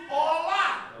truth or a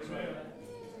lie. That's right.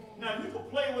 Now, you can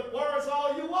play with words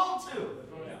all you want to.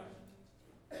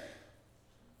 Yeah.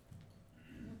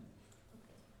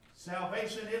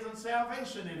 Salvation isn't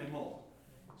salvation anymore.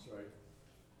 That's right.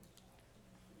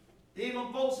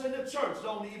 Even folks in the church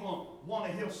don't even want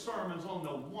to hear sermons on the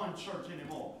one church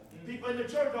anymore. People in the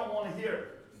church don't want to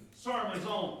hear sermons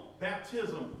on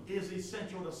baptism is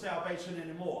essential to salvation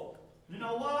anymore. You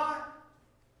know why?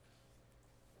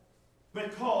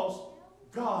 Because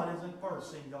God isn't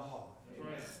first in your heart.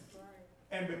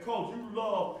 And because you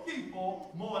love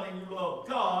people more than you love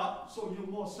God, so you're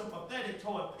more sympathetic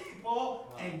toward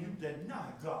people and you deny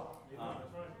God.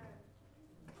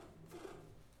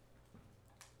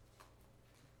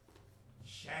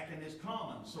 Shacking is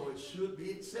common, so it should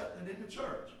be accepted in the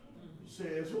church.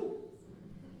 Says who?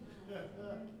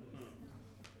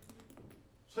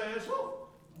 Says who?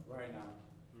 Right now.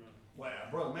 Well,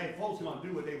 brother, man, folks gonna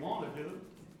do what they want to do.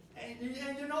 And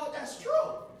you know, that's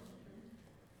true.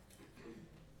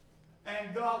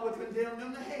 And God will condemn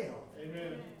them to hell.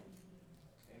 Amen.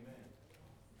 Amen.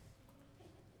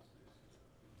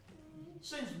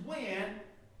 Since when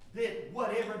did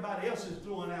what everybody else is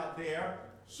doing out there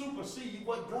supersede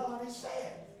what God has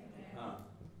said?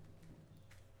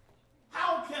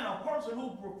 How can a person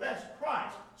who professes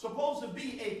Christ, supposed to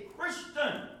be a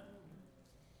Christian,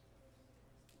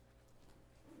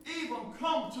 even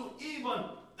come to even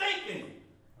thinking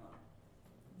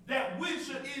that we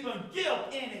should even give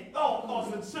any thought or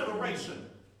consideration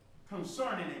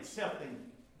concerning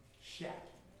accepting shack?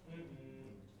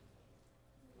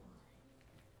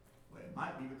 Well, it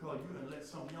might be because you done let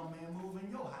some young man move in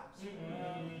your house.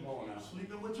 Come on now.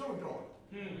 Sleeping with your daughter.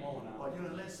 Come on now. Or you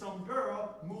done let some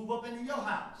girl move up into your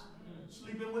house.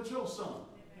 Sleeping with your son.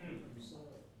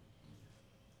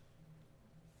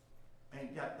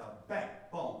 Ain't got the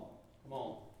backbone. Come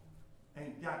on.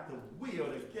 Ain't got the will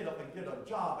to get up and get a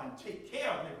job and take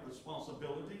care of his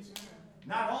responsibilities.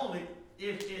 Not only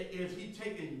is he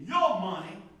taking your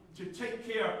money to take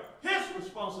care of his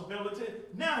responsibility,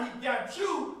 now he got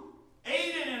you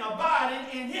aiding and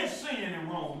abiding in his sin and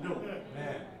wrongdoing.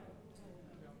 Man.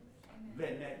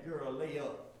 Letting that girl lay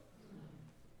up.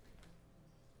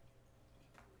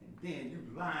 And then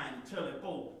you lying and telling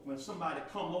folks when somebody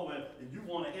come over and you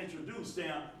want to introduce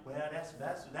them, well, that's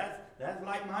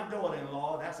like my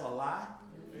daughter-in-law. That's a lie.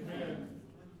 Amen.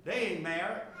 They ain't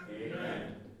married.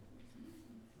 Amen.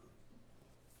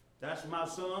 That's my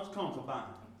son's concubine.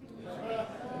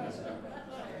 That's it.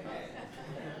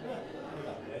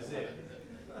 That's it.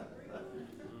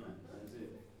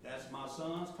 That's my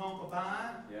son's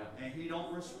concubine, Yeah. and he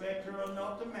don't respect her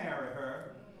enough to marry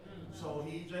her. So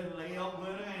he just lay up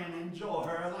with her and enjoy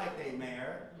her like they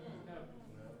married.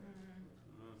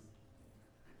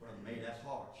 Brother May, that's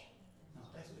harsh. No,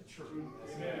 that's the truth.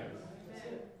 Amen.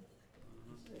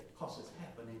 Because it's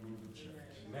happening in the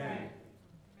church. Amen.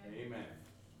 Amen.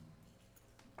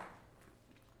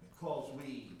 Because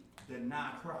we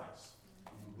deny Christ,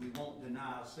 and we won't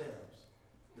deny ourselves.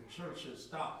 The church should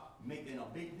stop making a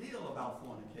big deal about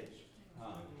fornication.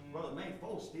 Brother May,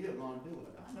 folks still gonna do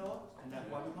it. I know it, and that's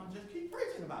why we're gonna just keep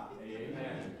preaching about it.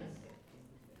 Amen.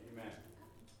 Amen.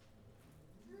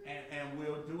 And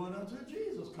we'll do it until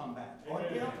Jesus come back, or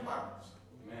death first.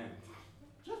 Amen.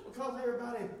 Just because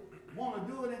everybody want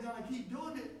to do it and gonna keep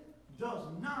doing it does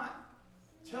not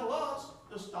tell us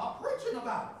to stop preaching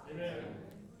about it. Amen.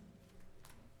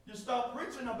 You stop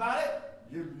preaching about it,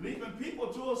 you're leaving people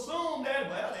to assume that,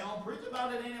 well, they don't preach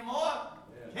about it anymore.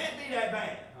 Yeah. Can't be that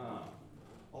bad. Huh.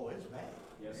 Oh, it's bad.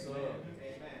 Yes, sir.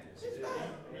 Amen. It's bad.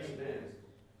 Yes, it is.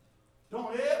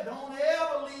 Don't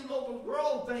ever leave Locust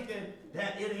Grove thinking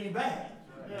that it ain't bad.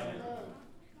 Amen.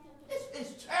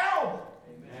 It's terrible.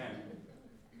 Amen.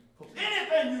 Because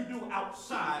anything you do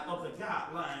outside of the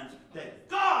guidelines that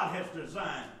God has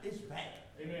designed is bad.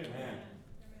 Amen.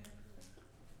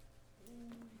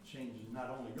 Changes not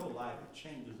only your life, it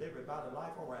changes everybody's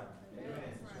life around you.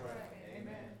 Amen. That's right.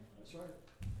 Amen. That's right.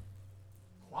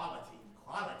 Quality.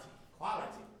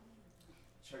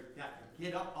 Church got to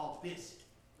get up off this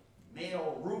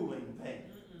male ruling thing.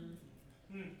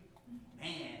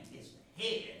 Man is the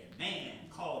head, and man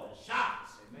call the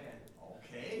shots. Amen.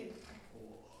 Okay.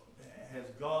 Has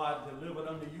God delivered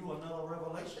unto you another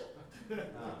revelation?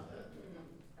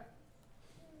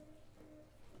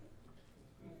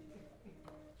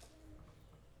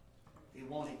 He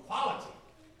wants equality.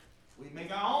 We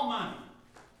make our own money.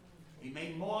 He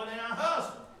make more than our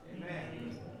husband.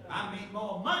 Amen. I make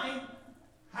more money.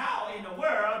 How in the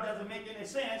world does it make any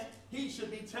sense? He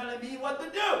should be telling me what to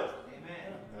do.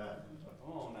 Amen.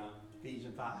 Come on now.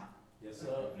 Ephesians 5. Yes,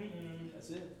 sir. That's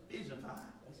it. Ephesians 5.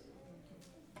 That's it.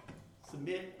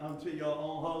 Submit unto your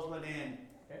own husband in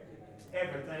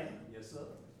everything. Yes, sir.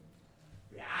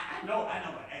 Yeah, I know.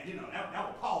 You know, that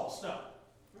was Paul's stuff.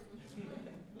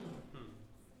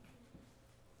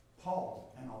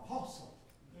 Paul, an apostle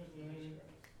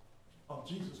of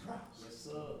Jesus Christ. Yes,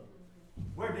 sir.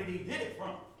 Where did he get it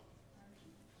from?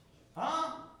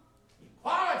 Huh?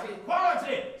 Equality,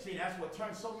 equality. See, that's what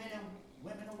turns so many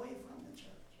women away from the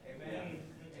church. Amen.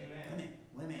 Amen.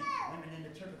 Women in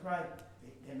the Church of Christ,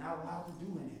 they're not allowed to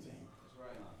do anything. That's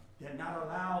right. They're not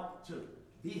allowed to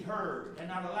be heard. They're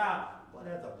not allowed. Well,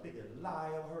 that's the biggest lie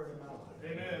I've heard in my life.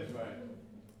 Amen. That's right.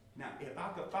 Now, if I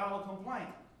could file a complaint,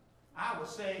 I would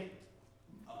say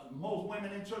most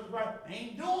women in Church of Christ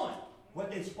ain't doing what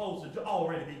they're supposed to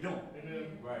already be doing.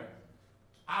 Amen. Right.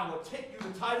 I would take you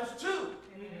to Titus 2.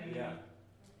 Yeah.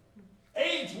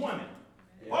 Age women,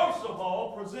 Yeah. first of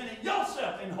all, presenting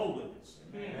yourself in holiness,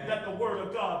 Amen. that the word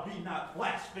of God be not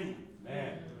blasphemed.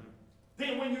 Man.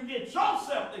 Then when you get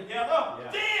yourself together,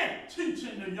 Yeah. then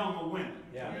teaching the younger women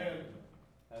Yeah. Amen.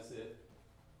 That's it.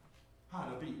 how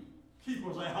to be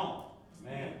keepers at home,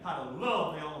 Man. how to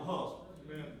love their own husband,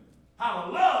 Amen. how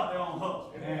to love their own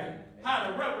husband, Man. how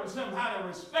to reverence him, how to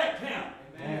respect him.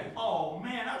 Man. Oh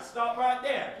man, I'll stop right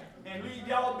there and leave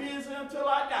y'all busy until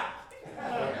I die.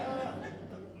 Amen.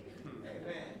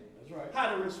 That's right.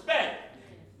 How to respect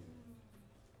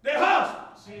their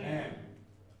husbands. Man.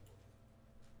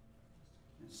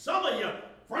 Some of you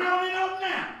frowning up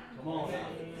now. Come on now.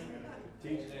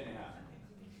 Teach it anyhow.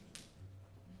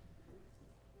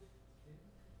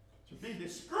 To be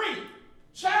discreet,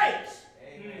 chaste.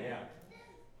 Amen. Yeah.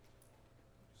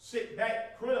 Sit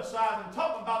back, criticizing,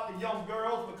 talking about the young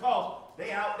girls because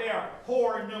they out there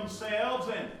whoring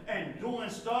themselves and doing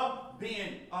stuff,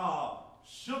 being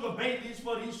sugar babies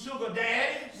for these sugar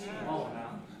daddies. Come on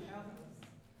now.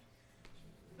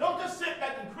 Don't just sit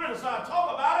back and criticize,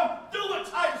 talk about them. Do what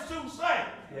Titus 2 say.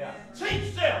 Yeah.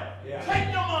 Teach them. Yeah.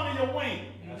 Take them under your wing.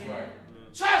 That's right.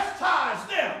 Chastise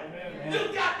them. Amen.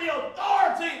 You got the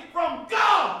authority from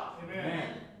God.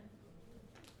 Man.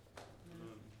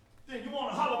 Then you want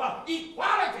to holler about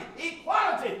equality.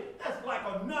 Equality. That's like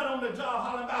a nut on the job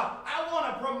hollering about, I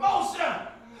want a promotion.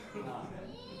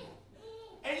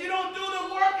 And you don't do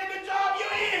the work in the job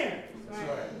you're in. That's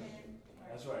right.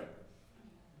 That's right.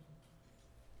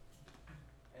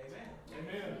 Amen.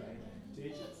 Amen.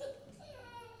 Teach it.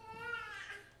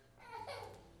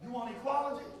 You want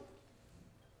equality?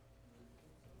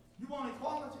 You want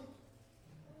equality?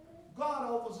 God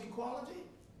offers equality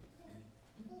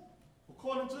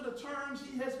according to the terms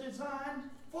he has designed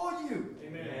for you.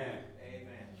 Amen. Man.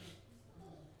 Amen.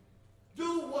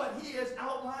 Do what he has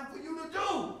outlined for you to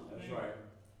do. That's right.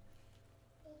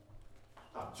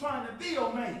 Stop trying to be a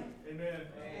man. Amen.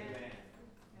 Amen.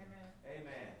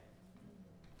 Amen.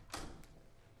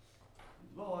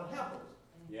 Lord help us.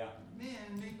 Yeah.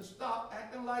 Men need to stop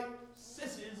acting like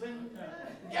sissies and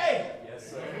gay. Yes,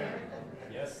 sir.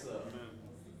 Yes, sir.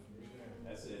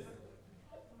 That's it.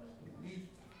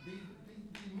 These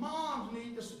moms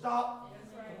need to stop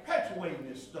perpetuating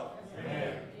this stuff.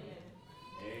 Amen.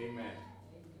 Amen.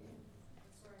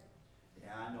 Yeah,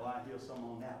 I know I hear some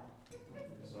on that one.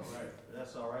 It's all right. But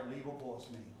that's all right. Leave a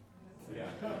voicemail. Yeah.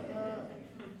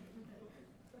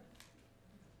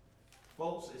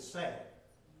 Folks, it's sad.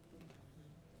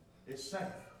 It's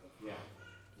sad. Yeah.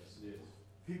 Yes, it is.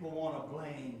 People want to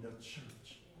blame the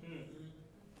church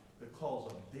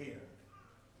because of their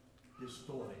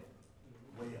distorted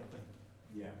way of thinking.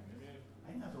 Yeah.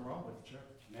 Ain't nothing wrong with the church.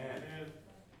 Man.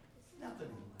 Nothing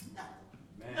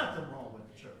Man. wrong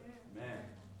with the church. Man.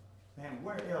 Man,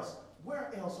 where else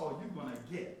are you going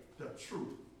to get the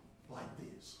truth like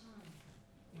this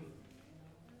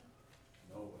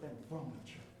No. than from the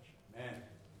church? Man.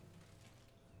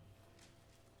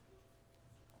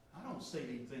 I don't say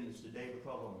these things today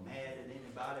because I'm mad at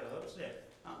anybody or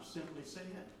upset. I'm simply saying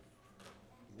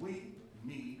we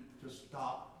need to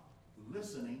stop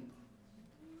listening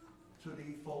to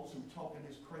these folks who talking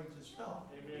this crazy stuff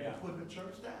Amen. and putting the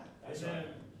church down. That's Amen. right.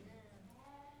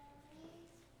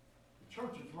 The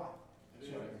church is right.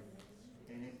 That's right.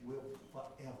 And it will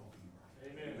forever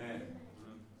be right. Amen.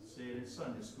 Said in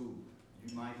Sunday school,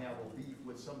 you might have a beef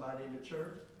with somebody in the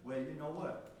church. Well, you know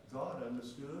what? God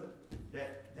understood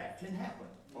that that can happen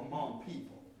among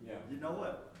people. Yeah. You know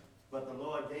what? But the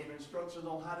Lord gave instructions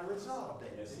on how to resolve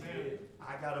that. Yes, he did.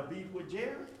 I got a beef with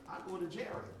Jerry, I go to Jerry.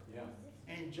 Yeah.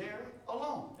 And Jerry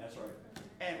alone. That's right.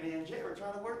 And me and Jerry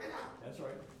try to work it out. That's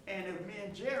right. And if me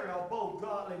and Jerry are both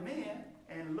godly men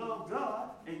and love God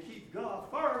and keep God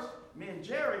first, me and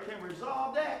Jerry can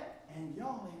resolve that. And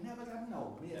y'all ain't never gonna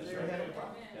know. Me and That's Jerry right. had a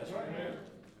problem. That's right.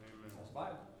 That's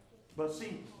Bible. But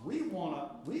see, we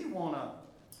wanna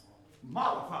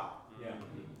modify. Yeah.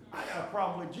 I got a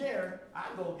problem with Jerry. I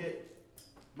go get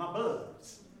my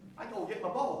buds. I go get my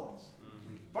boys.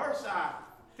 First, I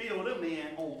fill them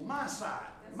in on my side,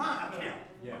 my account.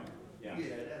 Yeah. Yeah.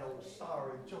 Yeah, that old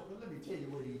sorry joker. Let me tell you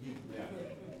what he did. Yeah.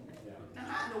 Yeah. Now,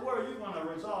 how in the world are you going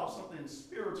to resolve something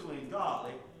spiritually and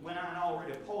godly when I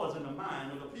already poisoned the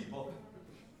mind of the people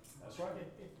That's right.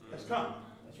 that's coming?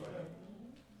 That's right.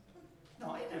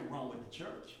 No, ain't nothing wrong with the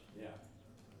church. Yeah.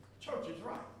 Church is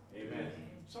right. Amen.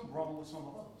 Something wrong with some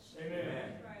of us.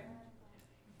 Amen. Right.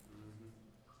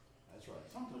 That's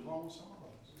right. Something's wrong with some of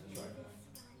us. That's right.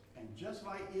 And just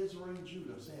like Israel and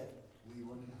Judah said, we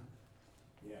will not.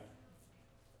 Yeah.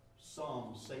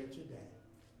 Some say today,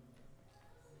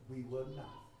 we will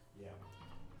not. Yeah.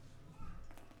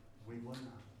 We will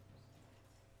not.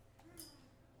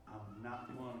 I'm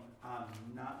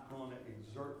not going to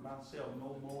exert myself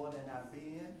no more than I've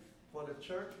been for the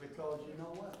church, because you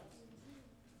know what?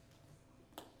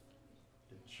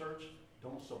 The church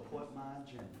don't support my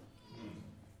agenda.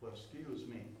 Well, excuse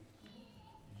me.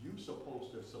 You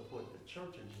supposed to support the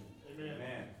church agenda.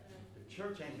 Amen. The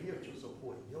church ain't here to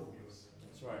support yours.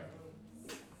 That's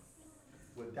right.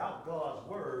 Without God's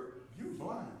word, you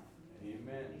blind.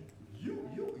 Amen.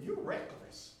 You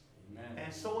reckless. Amen.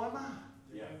 And so am I.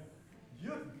 Yeah.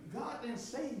 God didn't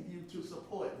save you to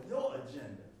support your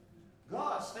agenda.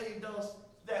 God saved us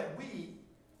that we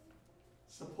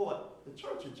support the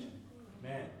church agenda.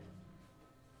 Amen.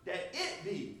 That it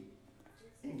be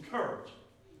encouraged,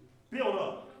 built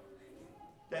up,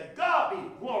 that God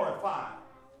be glorified.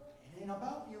 It ain't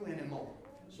about you anymore.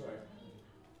 That's right.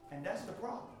 And that's the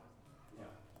problem. Yeah.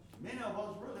 Many of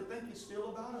us really think it's still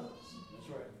about us. That's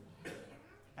right.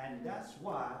 And that's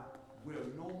why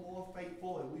we're no more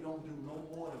faithful and we don't do no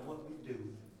more than what we do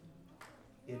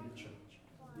in the church.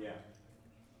 Yeah.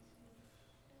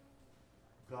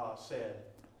 God said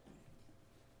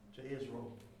to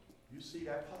Israel, you see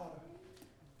that potter?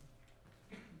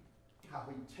 How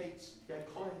he takes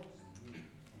that clay and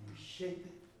he shape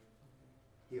it.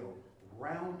 He'll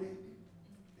round it.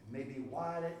 It may be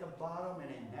wide at the bottom and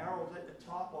it narrows at the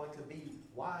top, or it could be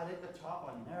wide at the top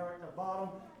or narrow at the bottom.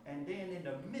 And then in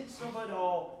the midst of it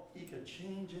all, he could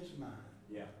change his mind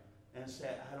Yeah. and say,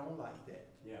 I don't like that.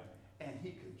 Yeah. And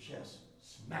he could just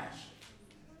smash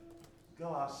it.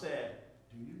 God said,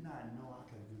 do you not know I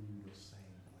can do you the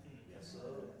same way? Yes,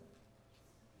 sir.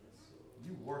 Yes, sir.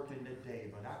 You working today,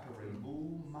 but I can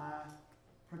remove my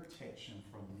protection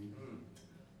from you.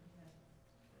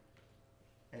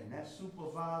 And that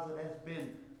supervisor that's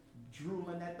been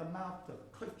drooling at the mouth to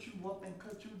cut you up and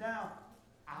cut you down,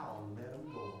 I'll let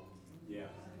him go. Yeah.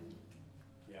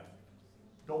 Yeah.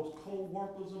 Those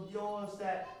co-workers of yours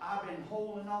that I've been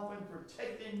holding off and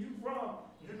protecting you from,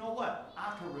 you know what?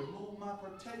 I can remove my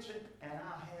protection and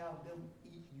I'll have them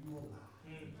eat you alive.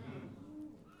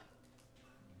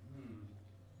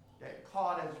 That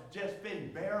car that's just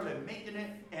been barely making it,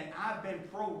 and I've been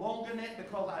prolonging it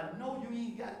because I know you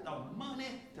ain't got the money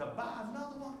to buy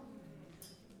another one.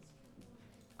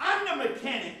 I'm the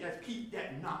mechanic that keep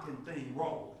that knocking thing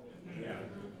rolling. Yeah.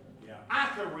 Yeah. I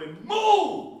can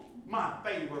remove my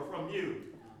favor from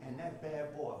you, and that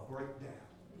bad boy break down.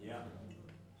 Yeah.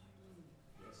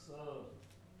 Yes, sir.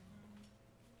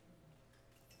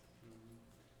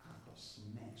 I can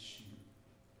smash you.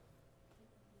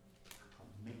 I can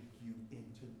make you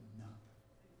into nothing.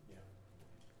 Yeah.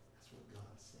 That's what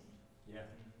God said. Yeah.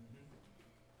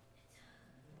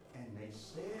 And they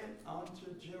said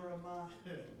unto Jeremiah,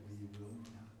 we will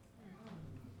not.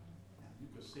 Now you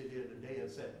could sit here today and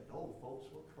say, those folks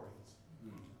were crazy.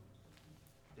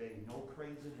 There ain't no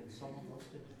crazy than some of us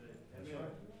today. That's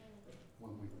right.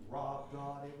 When we rob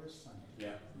God every Sunday.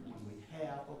 Yeah. When we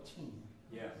have a team.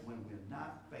 Yeah. When we're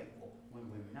not faithful. When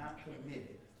we're not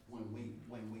committed. When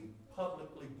we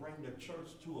publicly bring the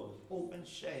church to an open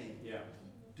shame. Yeah.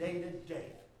 Day to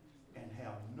day. And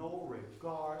have no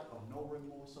regard or no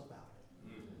remorse about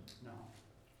it. No.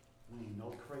 We ain't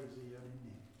no crazier than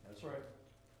that. That's right.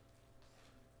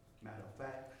 Matter of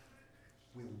fact,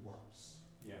 will worse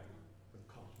Yeah.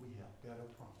 because we have better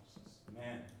promises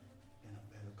Amen. and a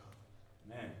better covenant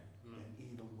Amen. than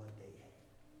even what they had.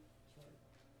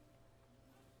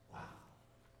 Wow.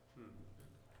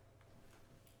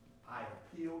 I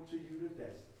appeal to you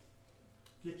today.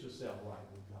 Get yourself right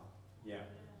with God. Yeah.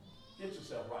 Get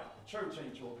yourself right. The church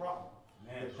ain't your problem.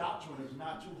 Amen. The doctrine is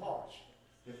not too harsh.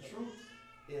 The truth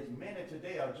is many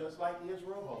today are just like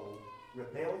Israel of old,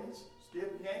 rebellious,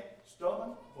 stiff-necked,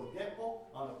 stubborn, forgetful,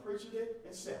 unappreciative,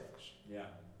 and selfish. Yeah.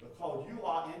 Because you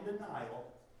are in denial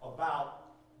about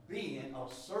being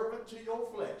a servant to your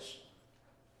flesh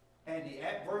and the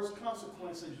adverse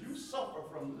consequences you suffer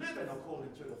from living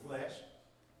according to the flesh.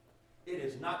 It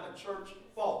is not the church's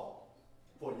fault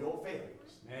for your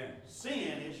failures. Amen.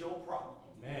 Sin is your problem.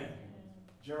 Amen.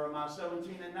 Jeremiah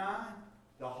 17:9,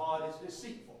 the heart is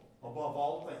deceitful above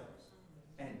all things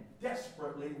and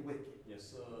desperately wicked. Yes,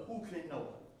 sir. Who can know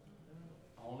it?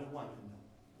 Only one can know.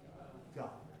 God.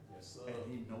 Yes, sir. And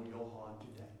he know your heart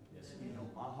today. Yes, He know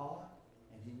my heart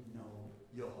and he know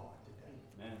your heart today.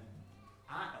 Amen.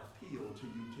 I appeal to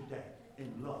you today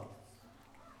in love.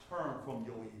 Turn from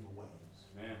your evil ways.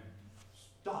 Amen.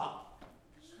 Stop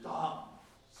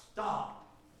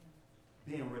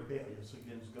being rebellious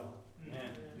against God.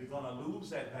 Amen. You're going to lose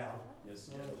that battle. Yes,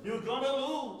 sir. You're going to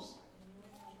lose.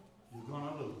 You're going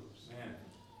to lose. Amen.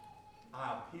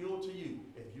 I appeal to you,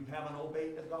 if you haven't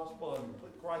obeyed the gospel and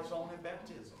put Christ on in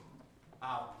baptism,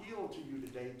 I appeal to you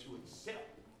today to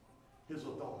accept his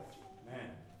authority. Amen.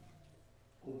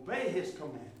 Obey his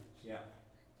commandments. Yeah.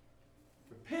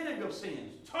 Repent of your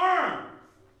sins. Turn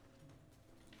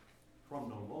from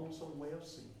the lonesome way of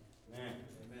sin. Amen.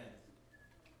 Amen.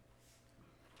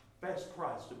 Ask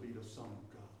Christ to be the Son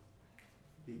of God.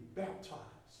 Be baptized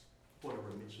for the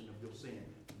remission of your sin.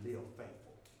 Live faithful.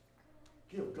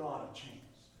 Give God a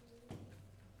chance.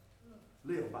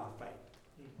 Live by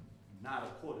faith, not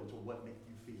according to what makes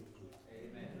you feel good.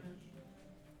 Amen.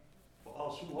 For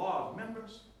us who are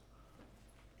members,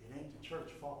 it ain't the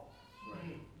church's fault.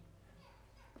 Right.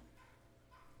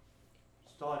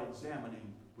 Start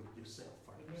examining with yourself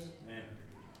first. Amen.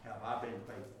 Have I been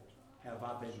faithful? Have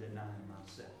I been denying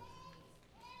myself?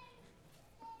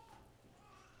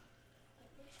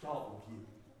 Start with you.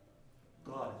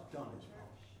 God has done his part.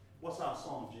 What's our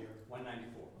song, Jerry?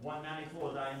 194. 194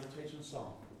 is our invitation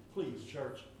song. Please,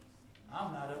 church,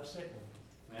 I'm not upset with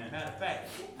you. Amen. Matter of fact,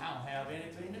 I don't have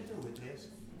anything to do with this.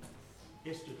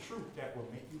 It's the truth that will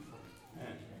make you free.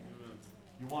 Amen.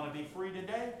 You want to be free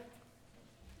today?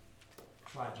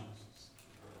 Try Jesus.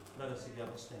 Let us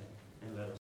together stand and let us